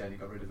 6 months, yeah, and he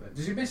got rid of it.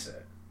 Does he miss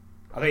it?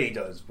 I think he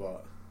does,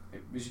 but...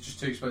 Was it just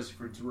too expensive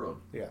for him to run?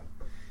 Yeah.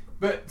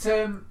 But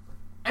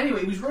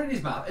anyway, he was running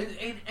his mouth,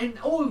 and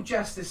all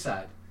Jester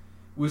said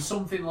was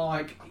something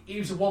like, he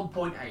was a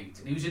 1.8,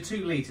 and he was a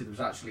 2 litre that was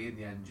actually in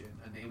the engine,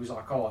 and he was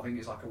like, oh, I think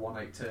it's like a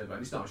 1.8 turbo,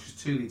 and it's not, it's just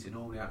 2 litre,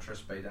 normally actual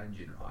speed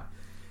engine, right?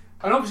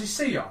 And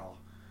obviously CR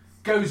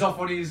goes off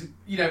on his,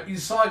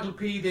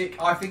 encyclopedic,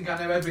 I think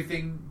I know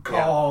everything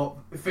car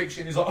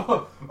fiction. He's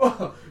like,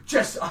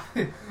 Jess, I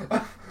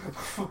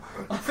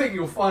think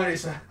you'll find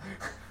it's a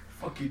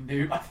fucking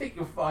new. I think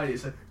you'll find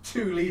it's a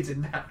 2 litre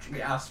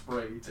naturally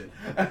aspirated.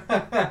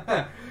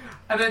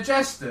 And then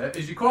Jester,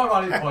 as you quite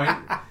rightly point,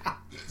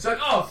 he's like,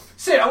 oh,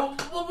 see,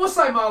 what's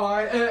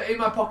that in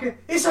my pocket?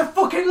 It's a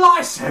fucking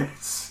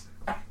licence.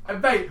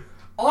 And mate,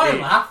 I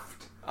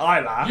laughed.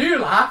 You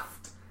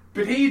laughed,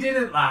 but he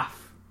didn't laugh.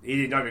 He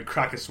didn't even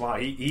crack a smile.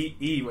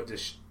 He went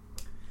just...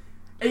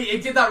 He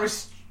did that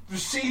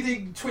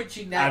receding,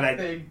 twitching neck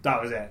thing.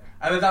 That was it.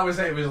 And then that was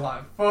it. It was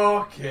like,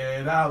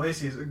 fucking hell,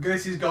 this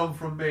is gone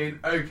from being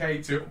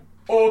okay to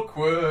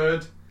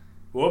awkward.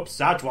 Whoops,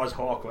 that was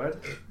awkward.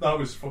 That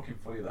was fucking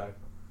funny though.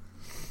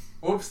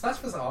 Whoops,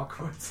 that was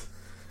awkward.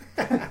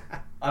 I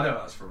know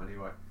what that's from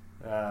anyway.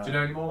 Do you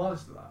know any more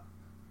lines to that?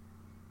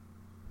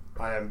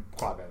 I am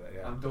quite a bit of it,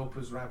 yeah. I'm dope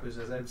as rappers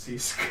as MC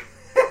Squared.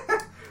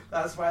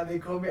 That's why they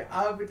call me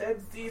Albert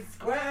MC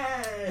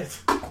Squared.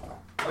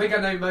 I think I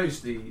know most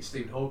of the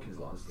Stephen Hawking's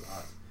lines to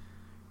that.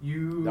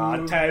 You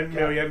 10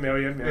 million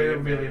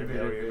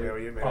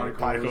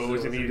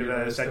particles in the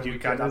universe that you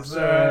can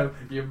observe.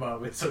 Your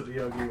mum is under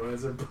yogi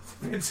words and put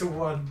into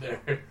wonder.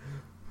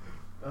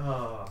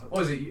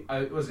 Was it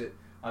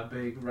a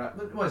big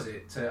rap? Was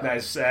it?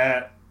 There's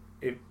can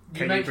you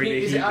bring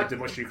the heat with the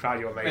mushy crowd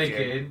you're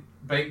making?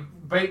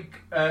 Bake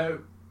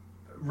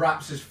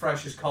raps as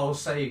fresh as Carl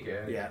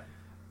Sagan. Yeah.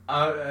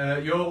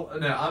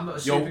 I'm a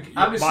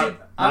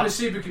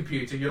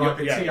supercomputer. You're like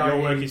a TI-82. Your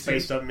work is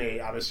based on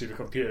me. I'm a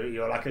supercomputer.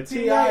 You're like a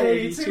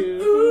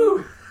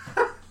TI-82.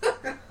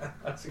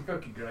 That's a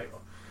fucking great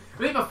one. I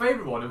think my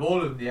favourite one of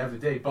all of them they ever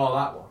did, bar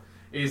that one,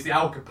 is the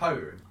Al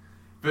Capone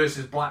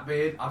versus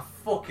Blackbeard. I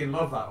fucking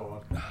love that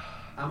one.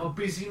 I'm a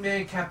busy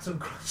man, Captain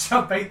Crunch.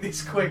 I make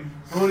this quick.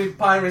 Running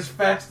pirates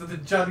faster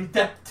than Johnny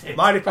Depp did.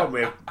 My only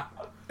problem with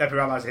Epic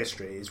Rap has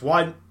history is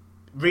one,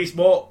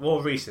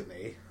 more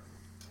recently.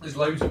 There's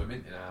loads of them,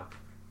 isn't there now?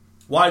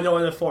 Why no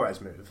one in the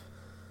Flores move?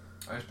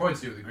 It's probably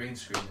to do with the green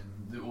screen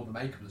and all the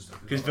makeup and stuff.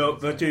 Because they'll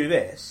do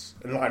this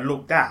and like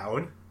look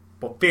down,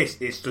 but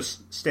this is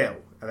just still,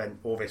 and then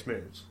all this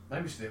moves.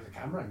 Maybe it's to do with the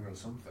camera angle or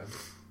something.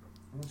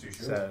 I'm not too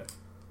sure. So,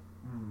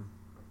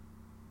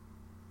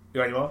 you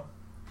got any more?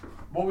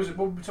 What was it?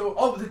 What were we talking?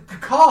 Oh, the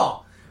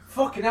car!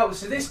 Fucking hell!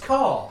 So this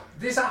car,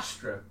 this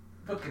Astra,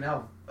 fucking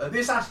hell,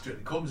 this Astra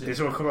that comes in. This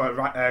will come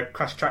out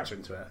crash tractor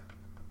into it.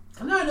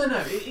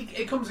 No.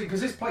 It comes in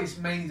because this place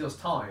mainly does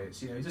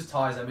tyres. It does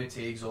tyres, MOT,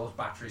 exhaust,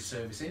 battery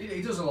servicing.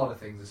 It does a lot of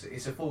things.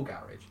 It's a full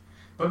garage,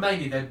 but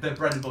mainly their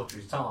bread and butter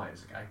is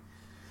tyres. Okay,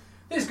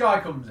 this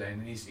guy comes in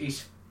and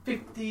he's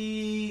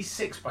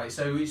 56 plate,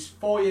 so he's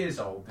 4 years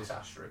old. This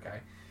Astra, okay,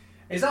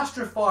 his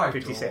Astra 5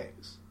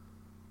 56.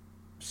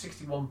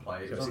 61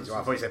 plate. I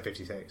thought you said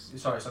 56.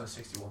 Sorry, it's on a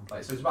 61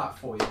 plate, so it's about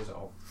 4 years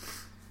old.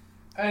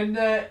 And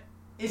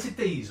it's a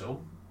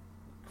diesel.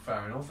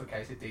 Fair enough,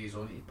 okay, it's a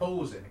diesel. He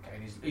pulls in, okay,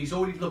 and he's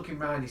already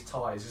looking around his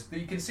tyres.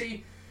 You can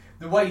see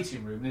the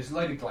waiting room, there's a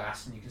load of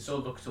glass, and you can sort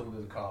of look at all the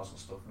other cars and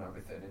stuff and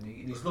everything. And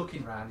he's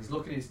looking around, he's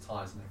looking at his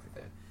tyres and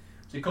everything.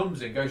 So he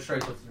comes in, goes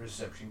straight up to the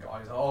reception guy.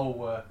 He's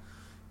like,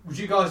 would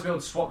you guys be able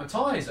to swap my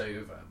tyres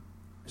over?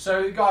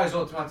 So the guy's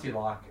automatically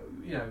like,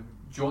 do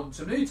you want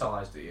some new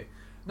tyres, do you?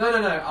 No,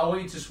 I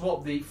want you to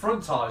swap the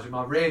front tyres with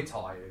my rear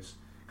tyres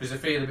because they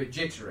feel a bit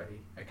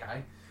jittery,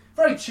 okay?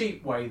 Very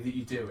cheap way that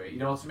you do it, you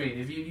know what I mean?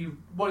 If you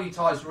want your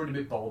tyres to run a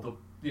bit bold,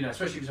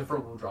 especially if it's a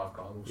front-wheel drive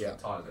car, they'll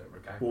swap tyres over,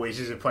 okay? Well, he's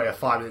just play a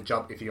 5-minute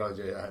jump if you want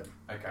to do it at home.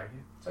 Okay,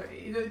 so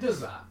he does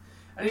that.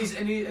 And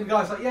the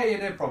guy's like, yeah,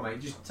 no problem,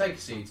 mate, just take a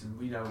seat and,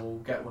 we'll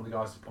get one of the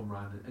guys to come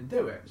around and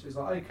do it. So he's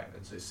like, okay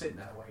then, so he's sitting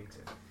there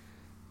waiting.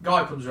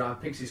 Guy comes around,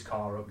 picks his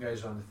car up,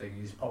 goes around the thing,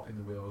 he's popping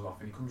the wheels off,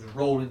 and he comes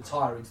rolling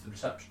tyre into the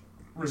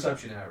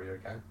reception area,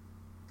 okay?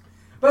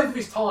 Both of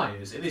his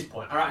tyres at this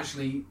point are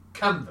actually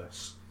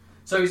canvas.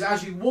 So he's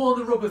actually worn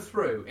the rubber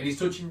through and he's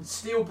touching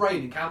steel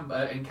braid in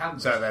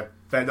canvas. So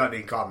they're not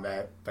in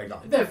carbon, they're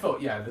not. They're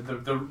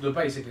they're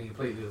basically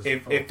completely...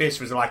 If this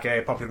was like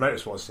a popular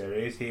motorsport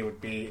series, he would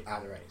be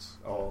out of the race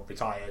or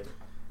retired.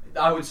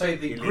 I would say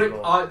the grip,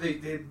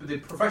 the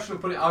professional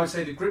put it, I would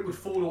say the grip would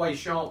fall away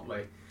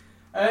sharply.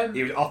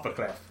 He was off the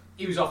cliff.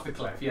 He was off the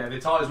cliff, yeah, the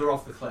tyres were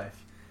off the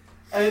cliff.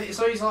 And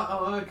so he's like,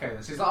 oh, okay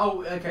then. So he's like,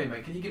 oh, okay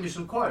mate, can you give me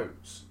some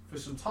quotes for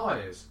some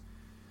tyres?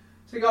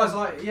 So the guy's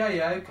like,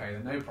 yeah, okay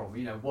then, no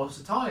problem. What's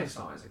the tyre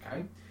size,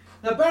 okay?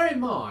 Now, bear in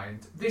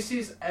mind, this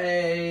is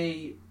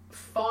a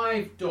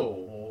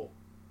 5-door,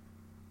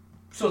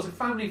 sort of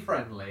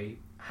family-friendly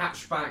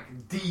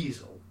hatchback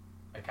diesel.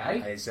 Okay,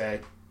 And it's a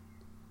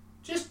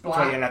just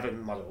black.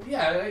 2011 model.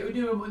 Yeah,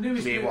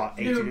 newest, Be what,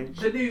 18 inch?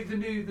 the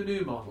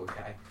new model.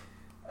 Okay.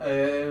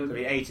 It'll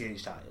be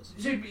 18-inch tyres.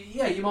 So,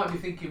 yeah, you might be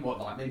thinking what,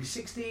 like maybe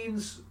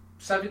 16s,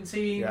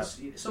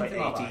 17s, something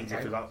like 18s that.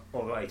 if we've got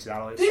overrated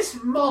alloys. This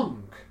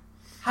Monk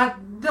had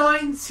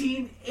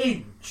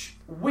 19-inch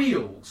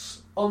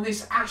wheels on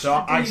this Astra So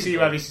I diesel. see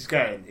where this is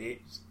going.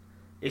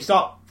 It's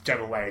not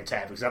general wear and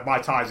tear because my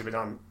tyres have been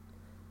on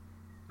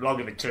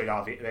longer than 2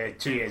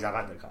 years I've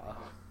had the car.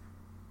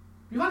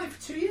 You've had it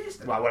for 2 years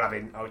then? Well, when I'm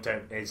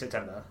in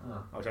September,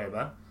 Oh.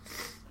 October,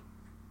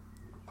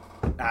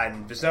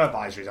 and there's no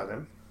advisories on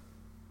them.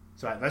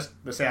 So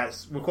let's say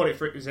we'll call it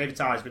say the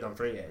tyres been on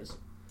 3 years,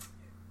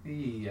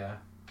 Yeah.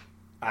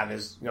 and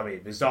there's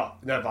there's no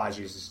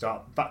advisories to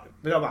start, but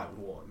they're not about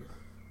one.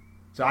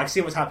 So I can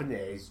see what's happened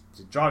here. He's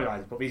driving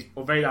lines, but these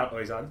very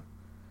alloys on,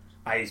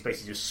 and he's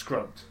basically just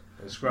scrubbed.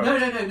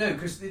 No,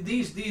 because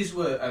these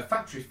were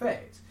factory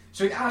fit.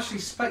 So it actually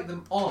spec'd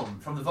them on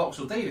from the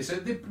Vauxhall dealer. So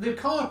the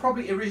car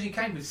probably originally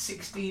came with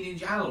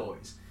 16-inch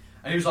alloys.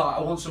 And he was like,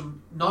 I want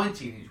some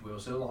 19-inch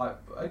wheels. So they're like,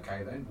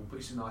 okay then, we'll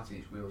put some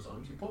 19-inch wheels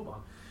on. You put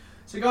one.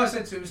 So the guy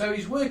said to him, so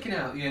he's working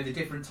out, the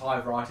different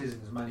tyre varieties,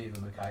 and there's many of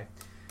them, okay?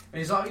 And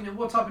he's like,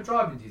 what type of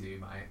driving do you do,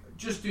 mate?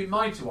 Just do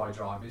motorway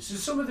driving. So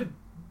some of the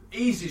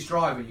easiest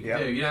driving you can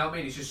do, you know what I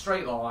mean? It's just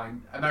straight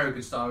line,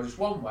 American style, just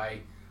one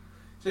way.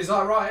 So he's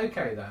like, right,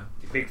 okay then.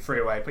 Big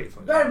freeway, put your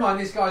foot Bear down. in mind,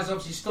 this guy's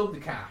obviously stumped the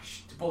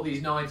cash to put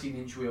these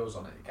 19-inch wheels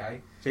on it,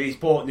 okay? So he's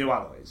bought new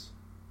alloys.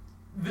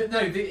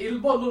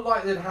 What looked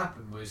like that had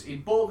happened was he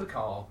bought the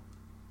car,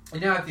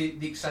 and now had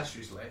the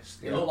accessories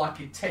list. It looked like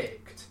he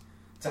ticked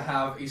to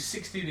have his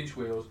 16-inch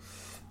wheels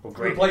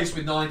replaced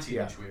with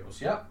 19-inch wheels.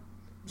 Yep.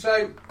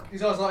 So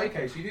he's like,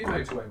 okay, so you do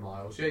motorway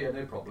miles? Yeah,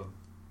 no problem.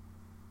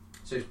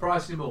 So he's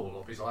pricing them all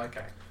up. He's like,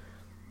 okay,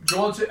 do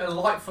you want a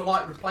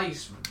like-for-like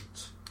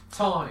replacement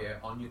tyre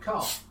on your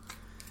car?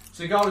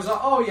 So the guy was like,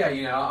 oh yeah,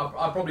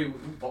 I probably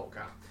wouldn't bought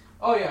car.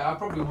 Oh yeah, I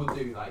probably would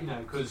do that,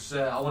 because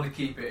I want to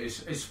keep it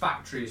as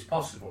factory as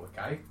possible,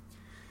 okay?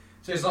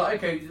 So it's like,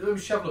 okay, let me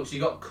just have a look. So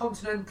you got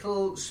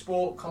Continental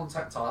Sport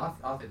Contact tyre.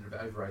 I think they're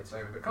a bit overrated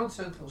anyway, but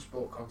Continental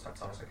Sport Contact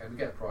tyres, okay, we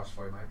get a price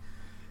for you, mate.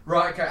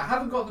 Right, okay, I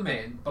haven't got them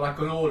in, but I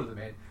can order them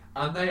in,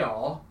 and they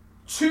are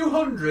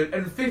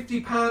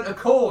 £250 a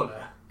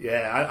corner.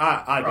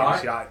 Yeah, I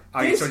Right.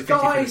 I get 250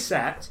 for the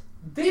set.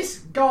 This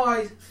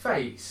guy's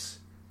face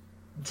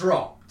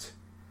dropped.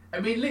 I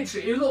mean,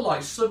 literally, it looked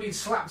like somebody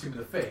slapped him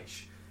with a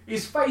fish.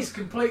 His face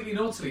completely and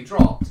utterly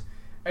dropped.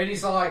 And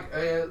he's like,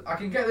 I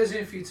can get those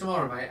in for you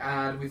tomorrow, mate,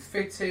 and with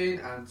fitting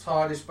and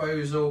tyre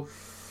disposal.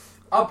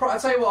 I'll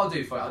tell you what I'll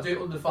do for you. I'll do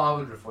it under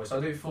 500 for you, so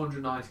I'll do it for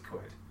 490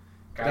 quid.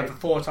 Okay? For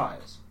 4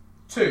 tyres.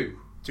 2.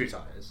 2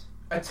 tyres.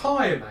 A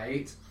tyre,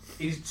 mate,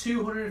 is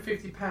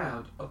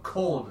 £250 a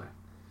corner.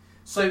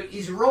 So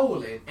he's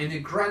rolling in a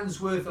grand's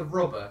worth of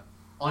rubber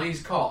on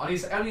his car, on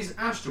his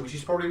Astra, which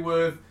is probably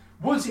worth,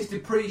 once it's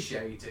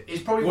depreciated,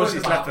 it's probably Once worth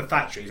it's about... left the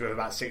factory, it's worth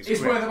about 6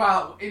 It's quid. worth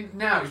about,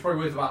 now it's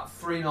probably worth about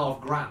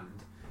 £3,500.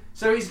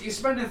 So he's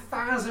spending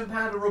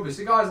 £1,000 of rubber. So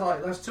the guy's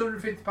like, that's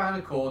 £250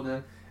 a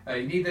corner.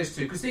 You need those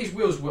 2. Because these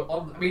wheels were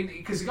on,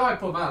 because the guy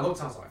put them out, I looked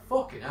at it, I was like,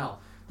 fucking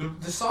hell.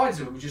 The sides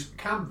of them were just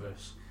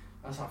canvas.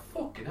 I was like,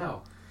 fucking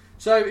hell.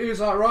 So he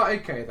was like, right,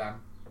 okay then.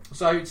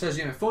 So it says,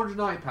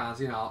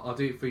 £490, I'll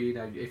do it for you,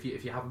 if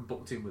you haven't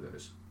booked in with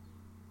us.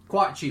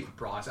 Quite a cheaper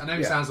price. I know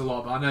it sounds a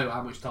lot, but I know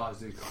how much tyres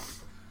do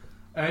cost.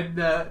 And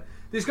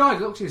this guy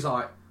looks, he's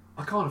like,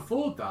 I can't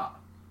afford that.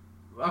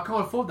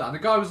 And the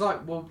guy was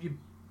like, well, you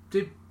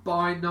did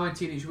buy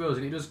 19-inch wheels,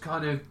 and it does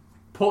kind of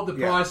put the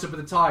price up of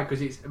the tyre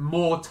because it's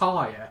more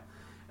tyre.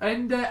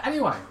 And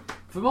anyway,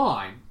 for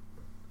mine,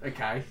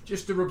 okay,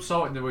 just to rub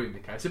salt in the wound,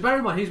 okay. So bear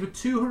in mind, these were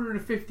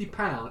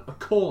 £250 a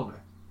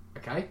corner,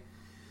 okay.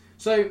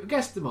 So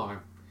gets to mine,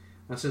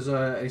 and says,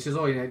 he says,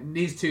 oh, it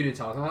needs 2 new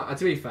tyres. And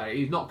to be fair,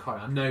 he's not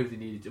kind. I know they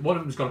needed. One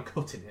of them's got a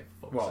cut in it.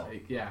 For fuck's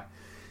sake, yeah.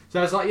 So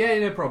I was like, yeah,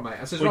 no problem,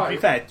 mate. I says, Well, right. to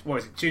be fair, what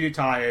is it? 2 new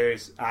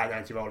tyres and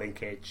anti-roll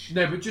linkage.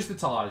 No, but just the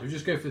tyres. We'll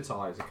just go for the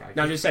tyres, okay.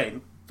 No, I'm just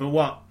saying, for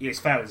what it's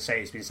fair to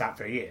say it's been sat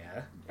for a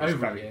year.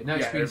 Over a year. No,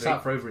 it's been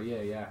sat for over a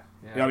year, yeah.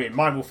 You know what I mean?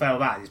 Mine will fail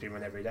that. It's been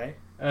run every day.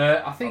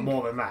 I think or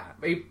more than that.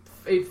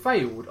 it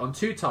failed on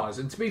 2 tyres.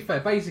 And to be fair,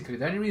 basically,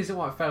 the only reason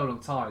why it failed on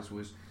tyres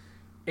was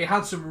it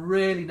had some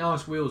really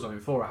nice wheels on it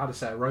before. It had a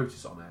set of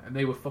rotors on it, and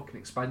they were fucking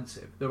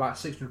expensive. They were about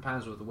 £600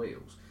 worth of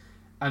wheels.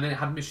 And then it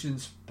had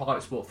Michelin's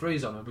Pilot Sport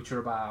 3s on them, which are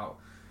about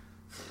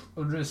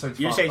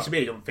 175. You say to me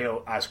it don't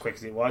feel as quick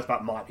as it was,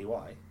 but might be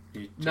why.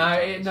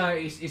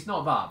 It's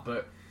not that,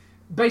 but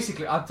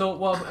basically I thought,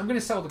 well, I'm going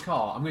to sell the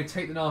car, I'm going to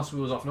take the nice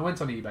wheels off, and I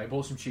went on eBay,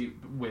 bought some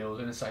cheap wheels,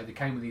 and I say they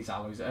came with these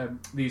alloys,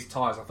 these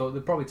tyres. I thought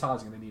they're probably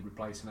tyres are going to need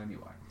replacing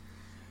anyway,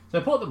 so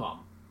I put them on,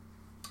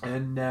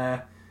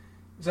 and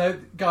so the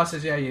guy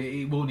says, yeah,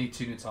 it will need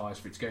 2 new tyres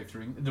for it to go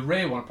through. The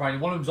rear one,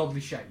 apparently one of them's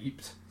oddly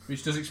shaped,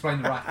 which does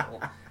explain the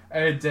rattle.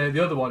 And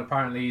the other one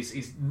apparently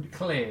is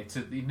clear to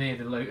near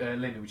the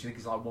limit, which I think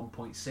is like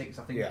 1.6.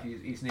 I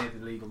think he's near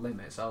the legal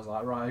limit. So I was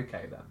like, right,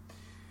 okay then.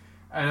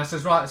 And I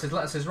says, right, youth.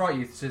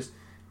 I says,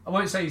 I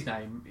won't say his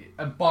name.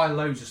 And buy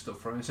loads of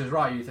stuff from him. I says,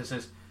 right, youth. I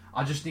says,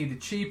 I just need the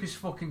cheapest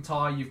fucking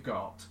tyre you've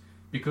got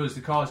because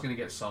the car's going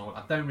to get sold.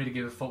 I don't really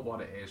give a fuck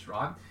what it is,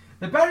 right?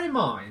 Now bear in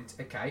mind,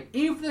 okay,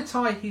 even the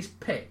tyre he's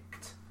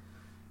picked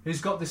has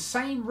got the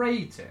same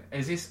rating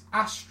as this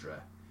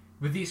Astra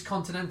with these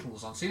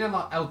Continentals on. So you know,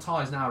 like L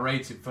tyres now are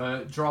rated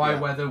for dry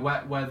weather,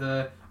 wet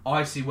weather,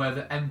 icy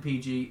weather,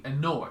 MPG, and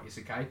noise.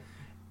 Okay,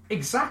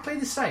 exactly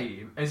the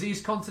same as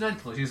these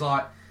Continentals. He's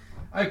like,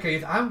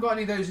 okay, I haven't got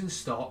any of those in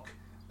stock,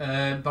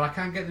 but I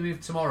can get them in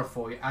tomorrow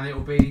for you, and it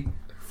will be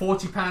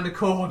 £40 a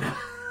corner.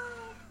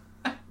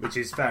 Which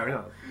is fair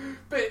enough.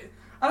 And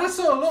I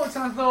sort of looked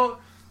and I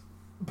thought,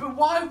 but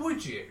why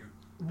would you?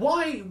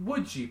 Why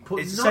would you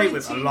put? It's the same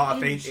with a lot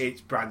of things. It's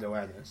brand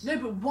awareness. No,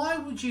 but why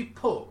would you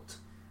put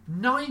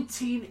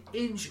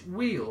 19-inch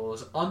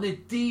wheels on a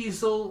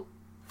diesel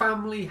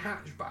family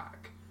hatchback?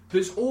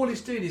 Because all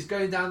it's doing is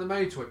going down the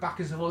motorway back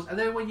and forth, and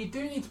then when you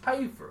do need to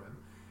pay for them,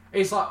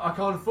 it's like, I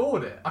can't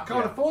afford it. I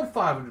can't afford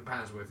 £500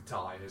 worth of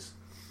tyres.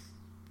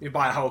 You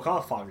buy a whole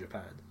car for £500.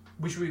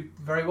 Which we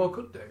very well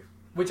could do.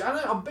 Which I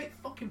know I'm a bit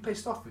fucking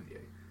pissed off with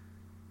you.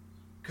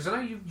 Because I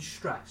know you're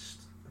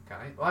stressed,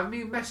 okay? I've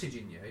been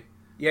messaging you.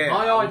 Yeah.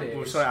 My idea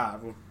We'll is... sort it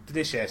out. We'll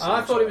this year.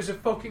 I thought it was a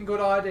fucking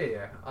good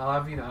idea.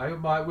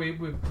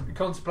 We're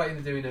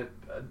contemplating doing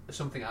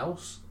something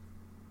else.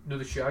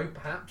 Another show,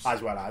 perhaps.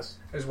 As well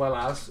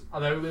as.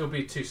 Although it'll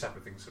be two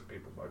separate things that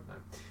people won't know.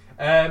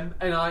 And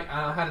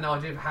I had an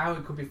idea of how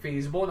it could be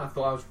feasible, and I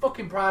thought I was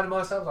fucking proud of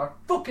myself. I was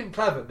like, fucking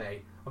clever,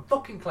 me. I'm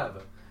fucking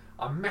clever.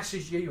 I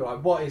messaged you, you're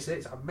like, what is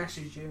this? I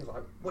messaged you,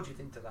 like, what do you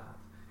think to that?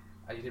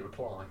 And you didn't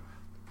reply.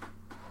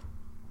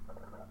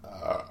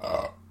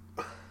 I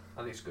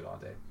think it's a good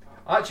idea.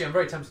 Actually, I'm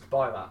very tempted to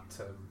buy that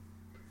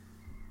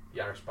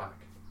Yaris back,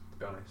 to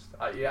be honest.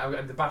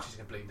 And the battery's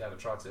completely dead. I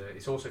tried to.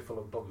 It's also full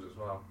of bugs as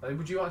well.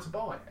 Would you like to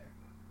buy it?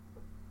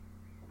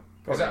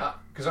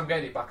 Because I'm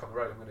getting it back on the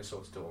road. I'm going to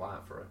sort it all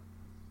out for her.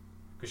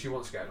 Because she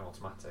wants to get an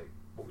automatic.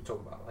 What we'll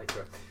talk about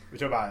later. We'll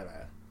talk about it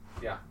later.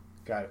 Yeah.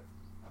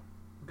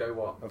 Go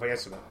what? If I get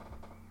something.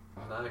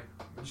 No.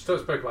 You still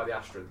spoke about the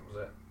Astra,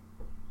 was it?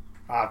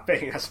 I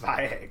think that's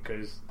about it,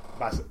 because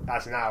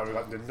that's now we've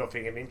got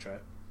nothing in intro.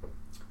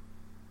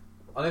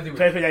 I don't think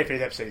Play for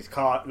this episode is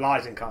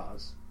lies and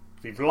cars.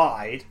 We've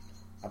lied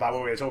about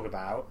what we're going to talk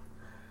about,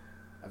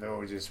 and then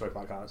we just spoke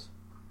about cars.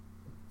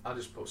 I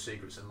just put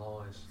secrets and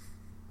lies.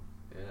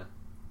 Yeah.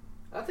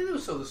 I think there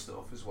was other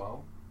stuff as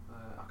well.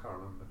 I can't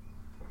remember.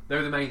 They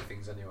were the main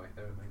things anyway.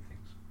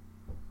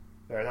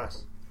 Very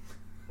nice.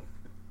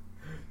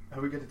 Are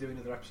we going to do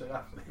another episode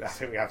after this? I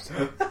think we have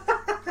to.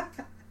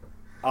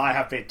 I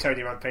have been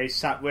Tony Rampage,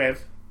 sat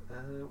with...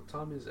 what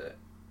time is it?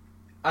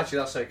 Actually,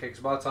 that's okay, because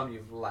by the time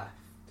you've left,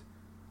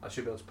 I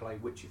should be able to play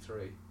Witcher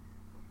 3. It's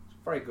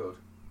very good.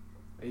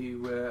 Are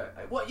you...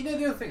 Well, you know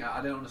the other thing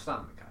I don't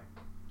understand, okay?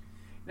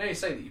 You know you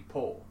say that you're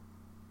poor.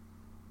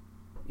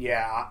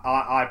 Yeah,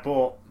 I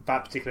bought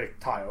that particular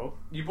tile.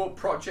 You bought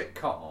Project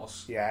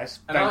Cars. Yes.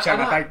 Don't check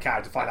my bank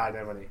account to find out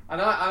no money.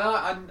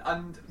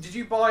 And did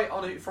you buy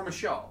it from a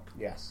shop?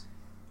 Yes.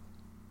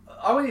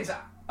 I went into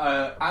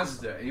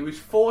Asda and it was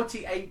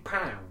 £48.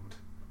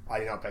 I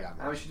did not pay that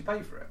much. How much did you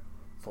pay for it?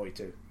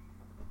 42.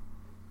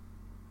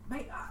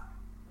 Mate,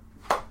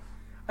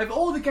 of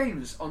all the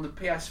games on the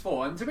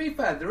PS4, and to be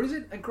fair, there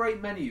isn't a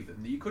great many of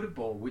them that you could have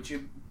bought which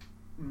are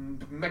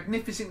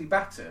magnificently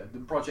better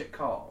than Project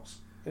Cars.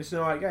 It's an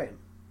alright game.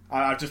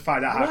 I just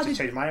found out how to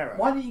change my arrow.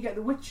 Why didn't you get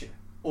The Witcher?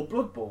 Or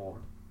Bloodborne?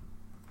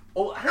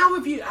 Or how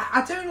have you...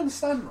 I don't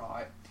understand,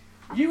 right?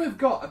 You have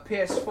got a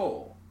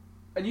PS4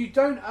 and you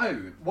don't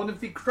own one of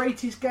the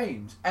greatest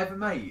games ever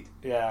made.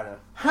 Yeah, I know.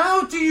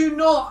 How do you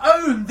not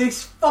own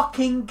this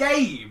fucking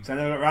game? So I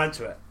never got round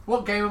to it.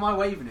 What game am I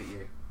waving at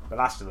you? The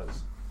Last of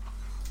Us.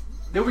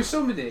 There'll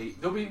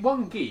be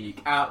one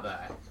geek out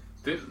there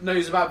that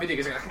knows about video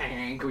games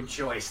going, good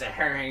choice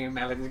there,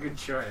 Melon, good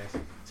choice.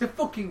 It's a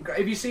fucking great...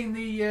 Have you seen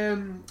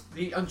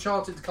the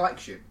Uncharted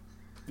collection?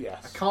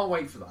 Yes. I can't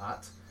wait for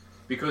that,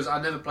 because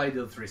I never played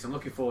the other three, so I'm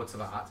looking forward to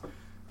that.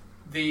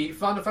 The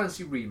Final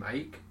Fantasy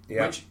remake,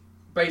 which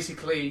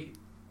basically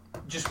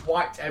just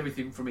wiped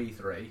everything from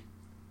E3.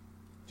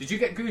 Did you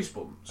get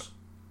goosebumps?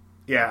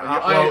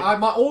 Yeah.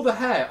 All the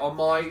hair on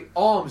my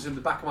arms and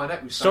the back of my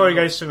neck was... Story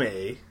goes for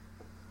me...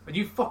 And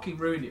you fucking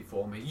ruined it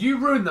for me. You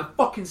ruined the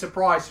fucking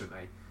surprise for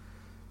me.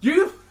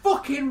 You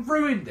fucking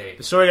ruined it.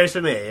 The story goes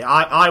for me.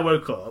 I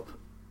woke up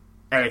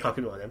 8 o'clock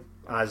in the morning,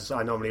 as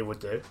I normally would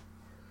do,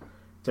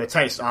 to a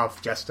taste of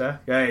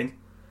Jester going,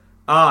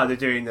 they're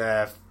doing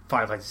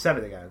Final Fantasy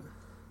 7 again.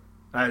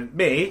 And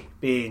me,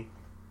 being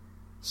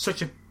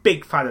such a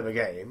big fan of the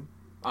game,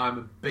 I'm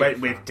a big went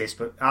fan. with this,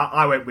 but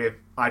I went with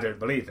I don't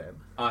believe him.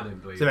 I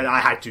don't believe So him. then I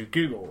had to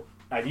Google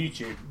and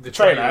YouTube The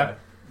trailer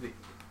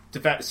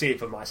to see it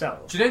for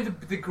myself. Do you know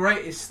the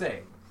greatest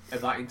thing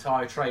of that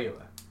entire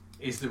trailer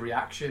is the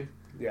reaction?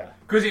 Yeah.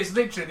 Because it's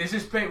literally, there's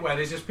this bit where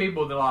there's just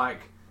people that are like,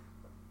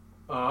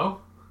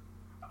 oh,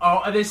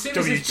 and there's this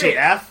bit,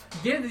 WTF?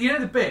 you know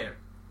the bit,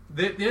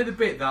 the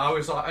bit that I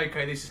was like,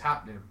 okay, this is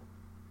happening,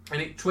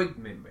 and it twigged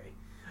me,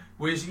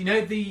 was, you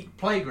know, the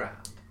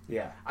playground,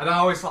 Yeah. and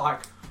I was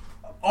like,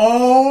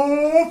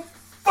 oh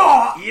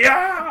fuck,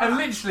 Yeah! and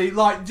literally,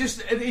 like,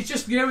 it's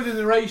just, you know, with the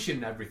narration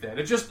and everything,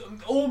 it just,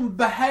 all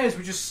the hairs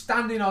were just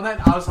standing on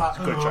end. I was like,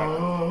 Good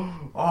trailer.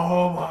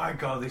 oh my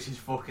god, this is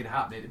fucking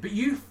happening. But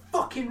you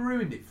fucking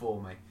ruined it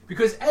for me.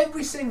 Because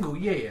every single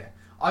year,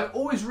 I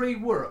always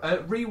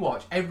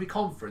rewatch every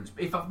conference.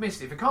 If I've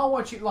missed it, if I can't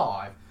watch it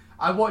live,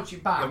 I watch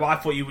it back. Yeah, well, I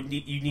thought you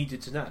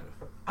needed to know.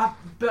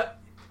 But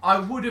I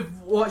would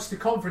have watched the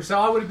conference, so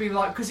I would have been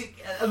like, because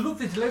I love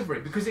the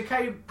delivery, because it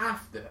came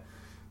after,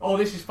 oh,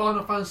 this is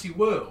Final Fantasy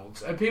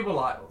Worlds, and people were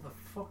like, what the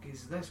fuck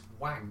is this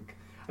wank?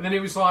 And then it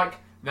was like,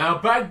 now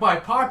backed by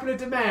popular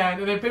demand,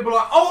 and then people were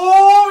like,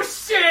 oh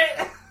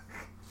shit!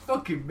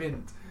 Fucking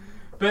mint.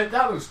 But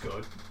that looks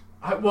good.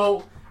 I'm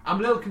a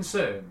little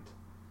concerned.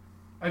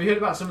 Have you heard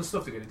about some of the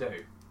stuff they're going to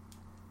do?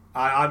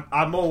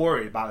 I'm more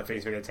worried about the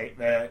things they're going to take,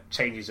 the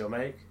changes they'll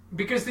make.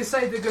 Because they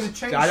say they're going to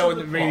change. I don't some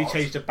of the really plot.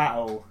 change the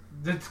battle.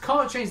 They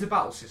can't change the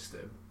battle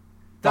system.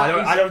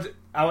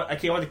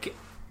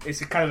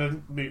 It's a kind of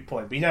a moot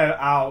point. But you know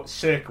how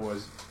circle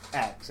was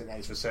X and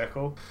X was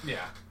circle?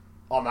 Yeah.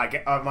 On my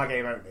game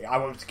only. I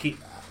want them to keep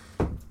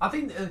that. I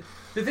think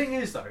the thing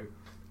is, though,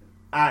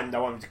 And I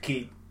want them to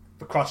keep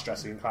the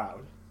cross-dressing in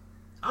Cloud.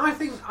 I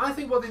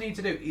think what they need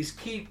to do is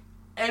keep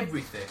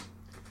everything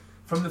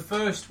from the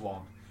first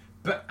one,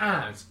 but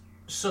add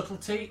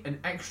subtlety and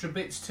extra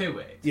bits to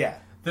it. Yeah.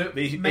 That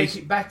But make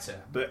it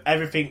better. But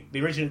everything,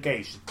 the original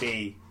game should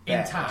be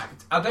there.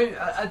 Intact.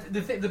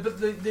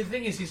 The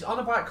thing is on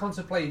about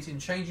contemplating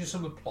changing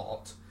some of the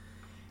plot.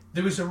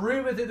 There was a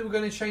rumour that they were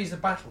going to change the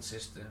battle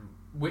system,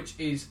 which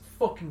is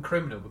fucking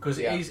criminal because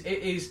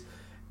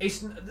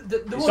it's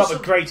not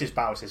the greatest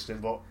battle system,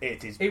 but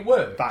it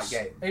works. That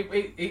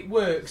game. It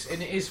works,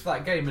 and it is for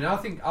that game. And I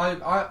think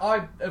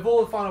I of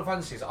all the Final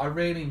Fantasies, I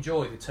really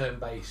enjoy the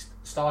turn-based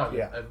style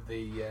of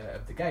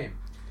the game.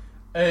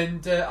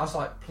 And I was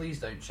like, please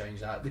don't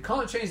change that. They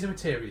can't change the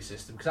materia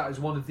system because that is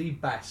one of the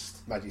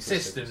best magic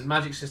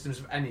systems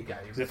of any game.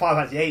 The Final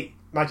Fantasy VIII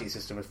magic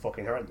system was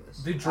fucking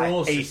horrendous. The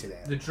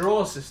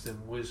draw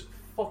system was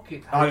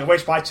fucking. I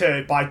waste my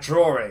turn by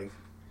drawing.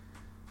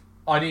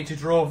 I need to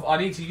draw. I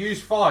need to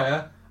use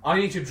fire. I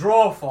need to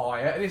draw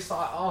fire, and it's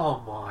like,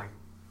 oh my.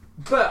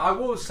 But I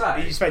will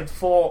say, you spent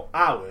 4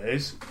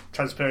 hours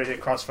transferring it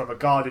across from a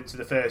garden to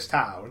the first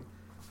town,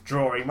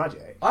 drawing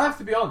magic. I have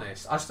to be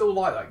honest. I still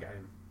like that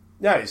game.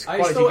 No, it's a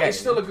quality game. It's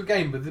still a good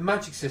game, but the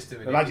magic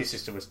system. The magic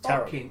system was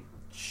terrible. Fucking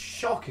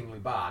shockingly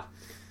bad.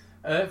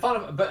 But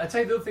I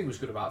tell you the other thing was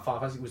good about Final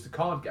Fantasy was the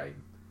card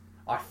game.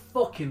 I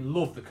fucking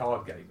love the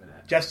card game in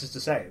it. Just as the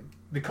same.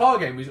 The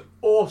card game was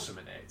awesome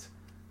in it.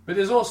 But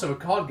there's also a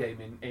card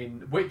game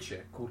in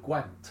Witcher called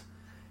Gwent.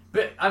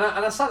 And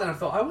I sat there and I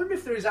thought, I wonder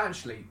if there is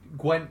actually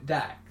Gwent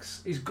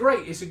decks. It's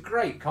great. It's a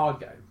great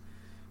card game.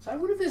 So I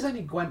wonder if there's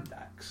any Gwent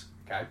decks.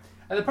 Okay.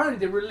 And apparently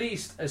they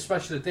released a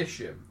special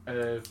edition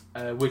of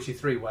Witcher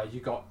 3 where you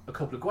got a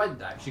couple of Gwent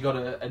decks. You got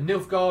a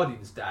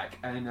Nilfgaardians deck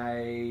and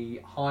a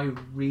High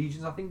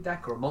Regions, I think,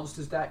 deck or a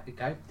Monsters deck.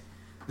 Okay.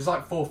 There's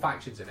like 4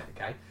 factions in it.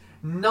 Okay.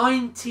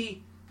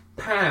 £90.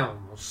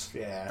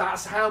 Yeah.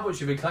 That's how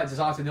much of a collector's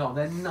item they are.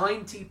 They're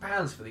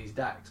 £90 for these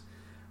decks.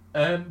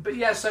 But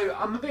yeah, so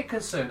I'm a bit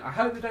concerned. I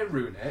hope they don't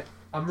ruin it.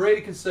 I'm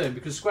really concerned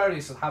because Square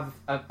Enix have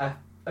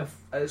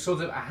a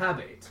sort of a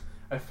habit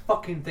of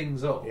fucking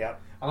things up. Yeah.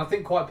 And I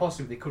think quite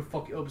possibly they could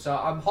fuck it up. So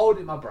I'm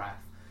holding my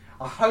breath.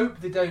 I hope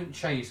they don't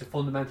change the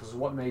fundamentals of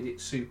what made it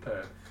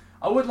superb.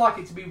 I would like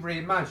it to be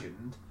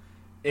reimagined.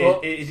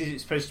 Is it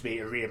supposed to be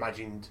a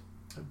reimagining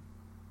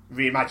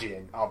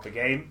of the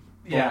game?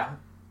 Yeah.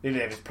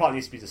 The plot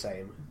needs to be the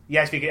same.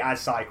 Yes, we can add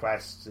side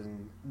quests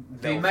and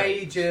the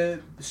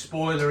major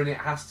spoiler in it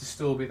has to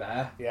still be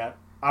there. Yeah,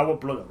 I want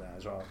blood on there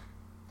as well.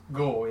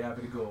 Gore, yeah, a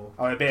bit of gore.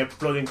 I want a bit of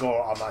blood and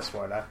gore on that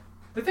spoiler.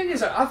 The thing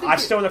is, I think I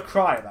still want to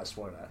cry at that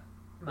spoiler.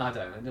 I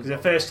don't know. Because the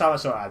first time I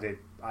saw it,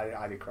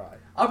 I did cry.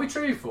 I'll be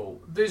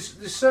truthful.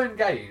 There's certain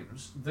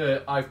games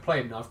that I've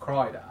played and I've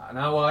cried at, and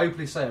I will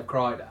openly say I've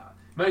cried at.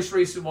 Most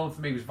recent one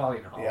for me was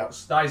Valiant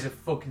Hearts. Yep. That is a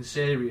fucking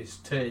serious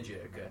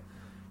tearjerker.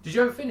 Did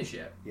you ever finish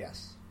it?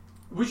 Yes.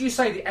 Would you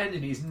say the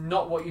ending is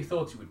not what you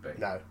thought it would be?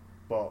 No,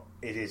 but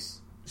it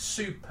is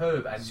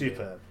superb ending.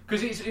 Superb.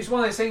 Because it's one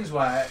of those things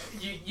where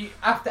you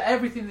after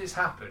everything that's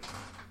happened,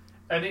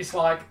 and it's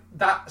like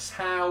that's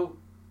how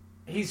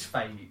his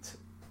fate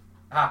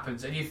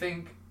happens, and you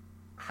think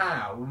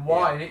how and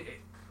why. Yeah. And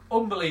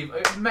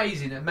unbelievable,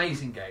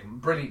 amazing game,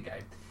 brilliant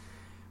game.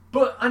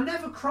 But I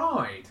never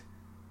cried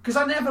because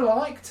I never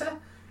liked her.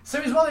 So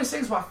it was one of those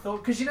things where I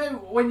thought, because you know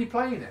when you're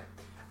playing it,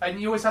 and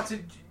you always have to.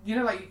 You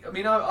know, like, I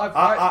mean, I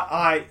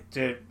like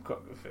the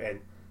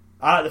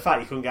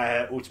fact you couldn't get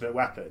her ultimate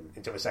weapon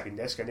into a second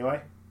disc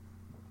anyway.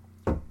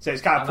 So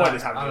it's kind of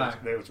pointless having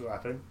the ultimate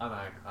weapon.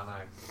 I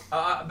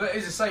know. But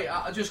as I say,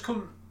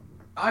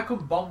 I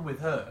couldn't bond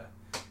with her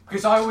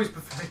Because I always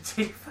prefer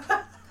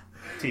Tifa.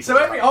 Tifa. So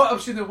every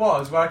option there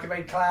was where I could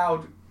make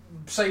Cloud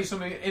say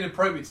something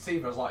inappropriate to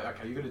Tifa, I was like,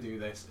 okay, you're going to do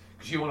this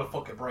because you want to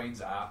fuck her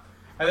brains out.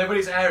 And then when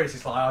it's Ares,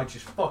 it's like, I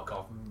just fuck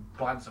off and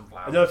plant some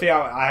flowers. Another thing,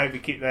 I hope you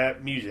keep the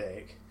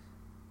music,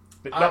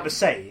 but not the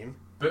same.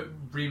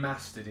 But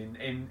remastered in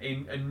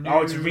a new... I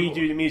want to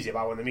redo the music, but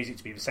I want the music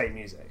to be the same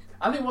music.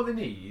 I think what they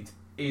need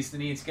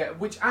to get...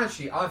 Which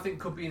actually I think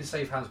could be in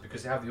safe hands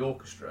because they have the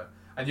orchestra.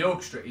 And the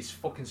orchestra is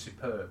fucking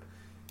superb.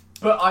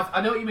 But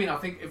I know what you mean. I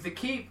think if they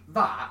keep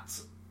that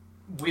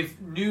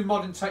with new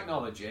modern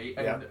technology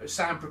and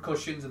sound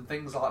percussions and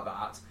things like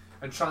that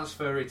and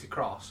transfer it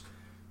across.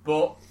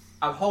 But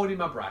I'm holding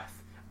my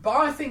breath. But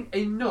I think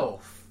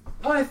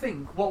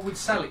what would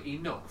sell it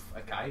enough,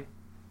 okay,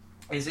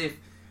 is if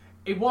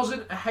it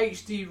wasn't a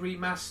HD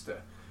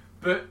remaster,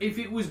 but if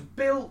it was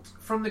built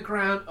from the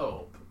ground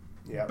up,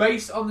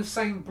 based on the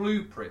same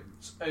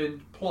blueprints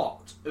and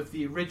plot of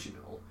the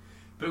original,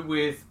 but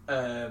with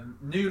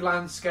new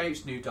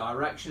landscapes, new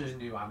directions,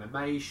 new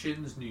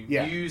animations, new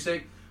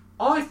music,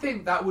 I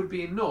think that would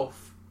be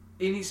enough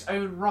in its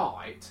own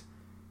right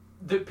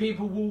that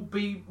people will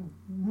be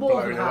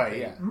more than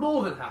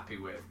happy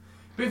with.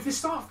 But if they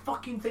start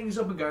fucking things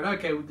up and going,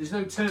 okay, well, there's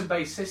no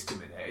turn-based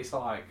system in it, it's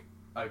like,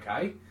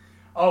 okay,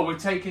 oh, we're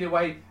taking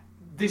away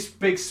this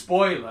big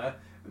spoiler,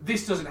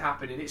 this doesn't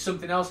happen in it,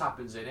 something else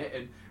happens in it,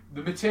 and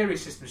the materia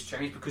system's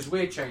changed because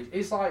we're changed.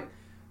 It's like,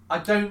 I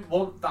don't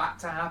want that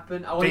to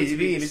happen. I want it to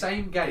be the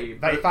same game.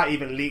 But if that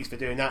even leaks for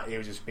doing that, it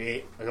would just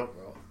be an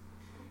uproar.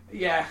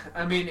 Yeah,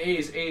 I mean, it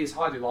is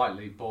highly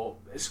likely, but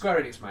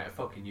Square Enix, mate, are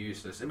fucking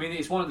useless. I mean,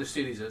 it's one of the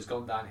studios that's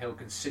gone downhill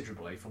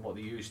considerably from what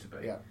they used to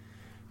be. Yeah.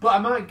 But I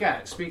might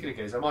get, speaking of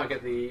games, I might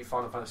get the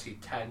Final Fantasy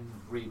X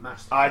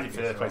remaster. I did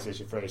for the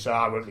PlayStation 3, so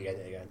I won't be getting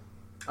it again.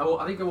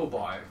 I think I will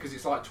buy it because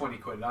it's like 20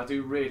 quid. And I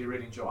do really,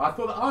 really enjoy it. I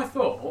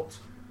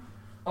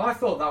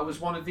thought that was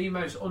one of the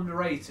most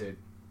underrated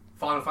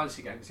Final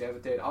Fantasy games he ever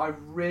did. I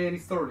really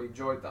thoroughly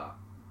enjoyed that.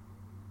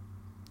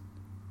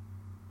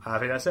 I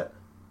think that's it.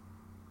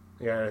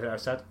 Yeah, I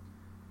said.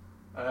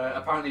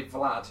 Apparently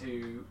Vlad,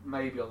 who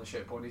may be on the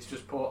ship point, he's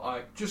just put,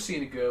 I've just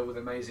seen a girl with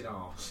amazing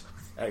arse.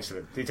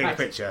 Excellent. Did you take a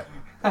picture?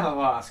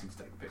 I'll ask him to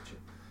take a picture.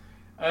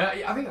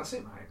 I think that's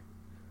it, mate.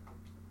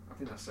 I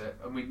think that's it.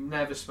 And we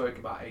never spoke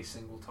about a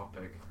single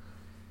topic.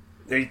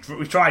 We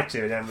tried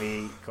to, and then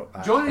we cut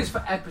back. Join us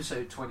for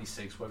episode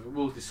 26, where we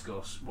will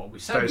discuss what we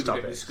said we were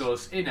going to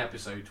discuss in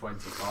episode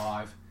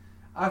 25.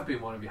 I've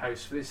been one of your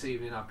hosts for this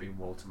evening. I've been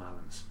Walter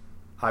Mallons.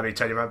 I've been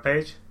Tony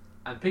Rampage.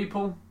 And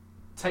people,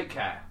 take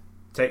care.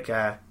 Take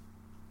care.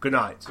 Good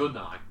night. Good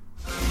night.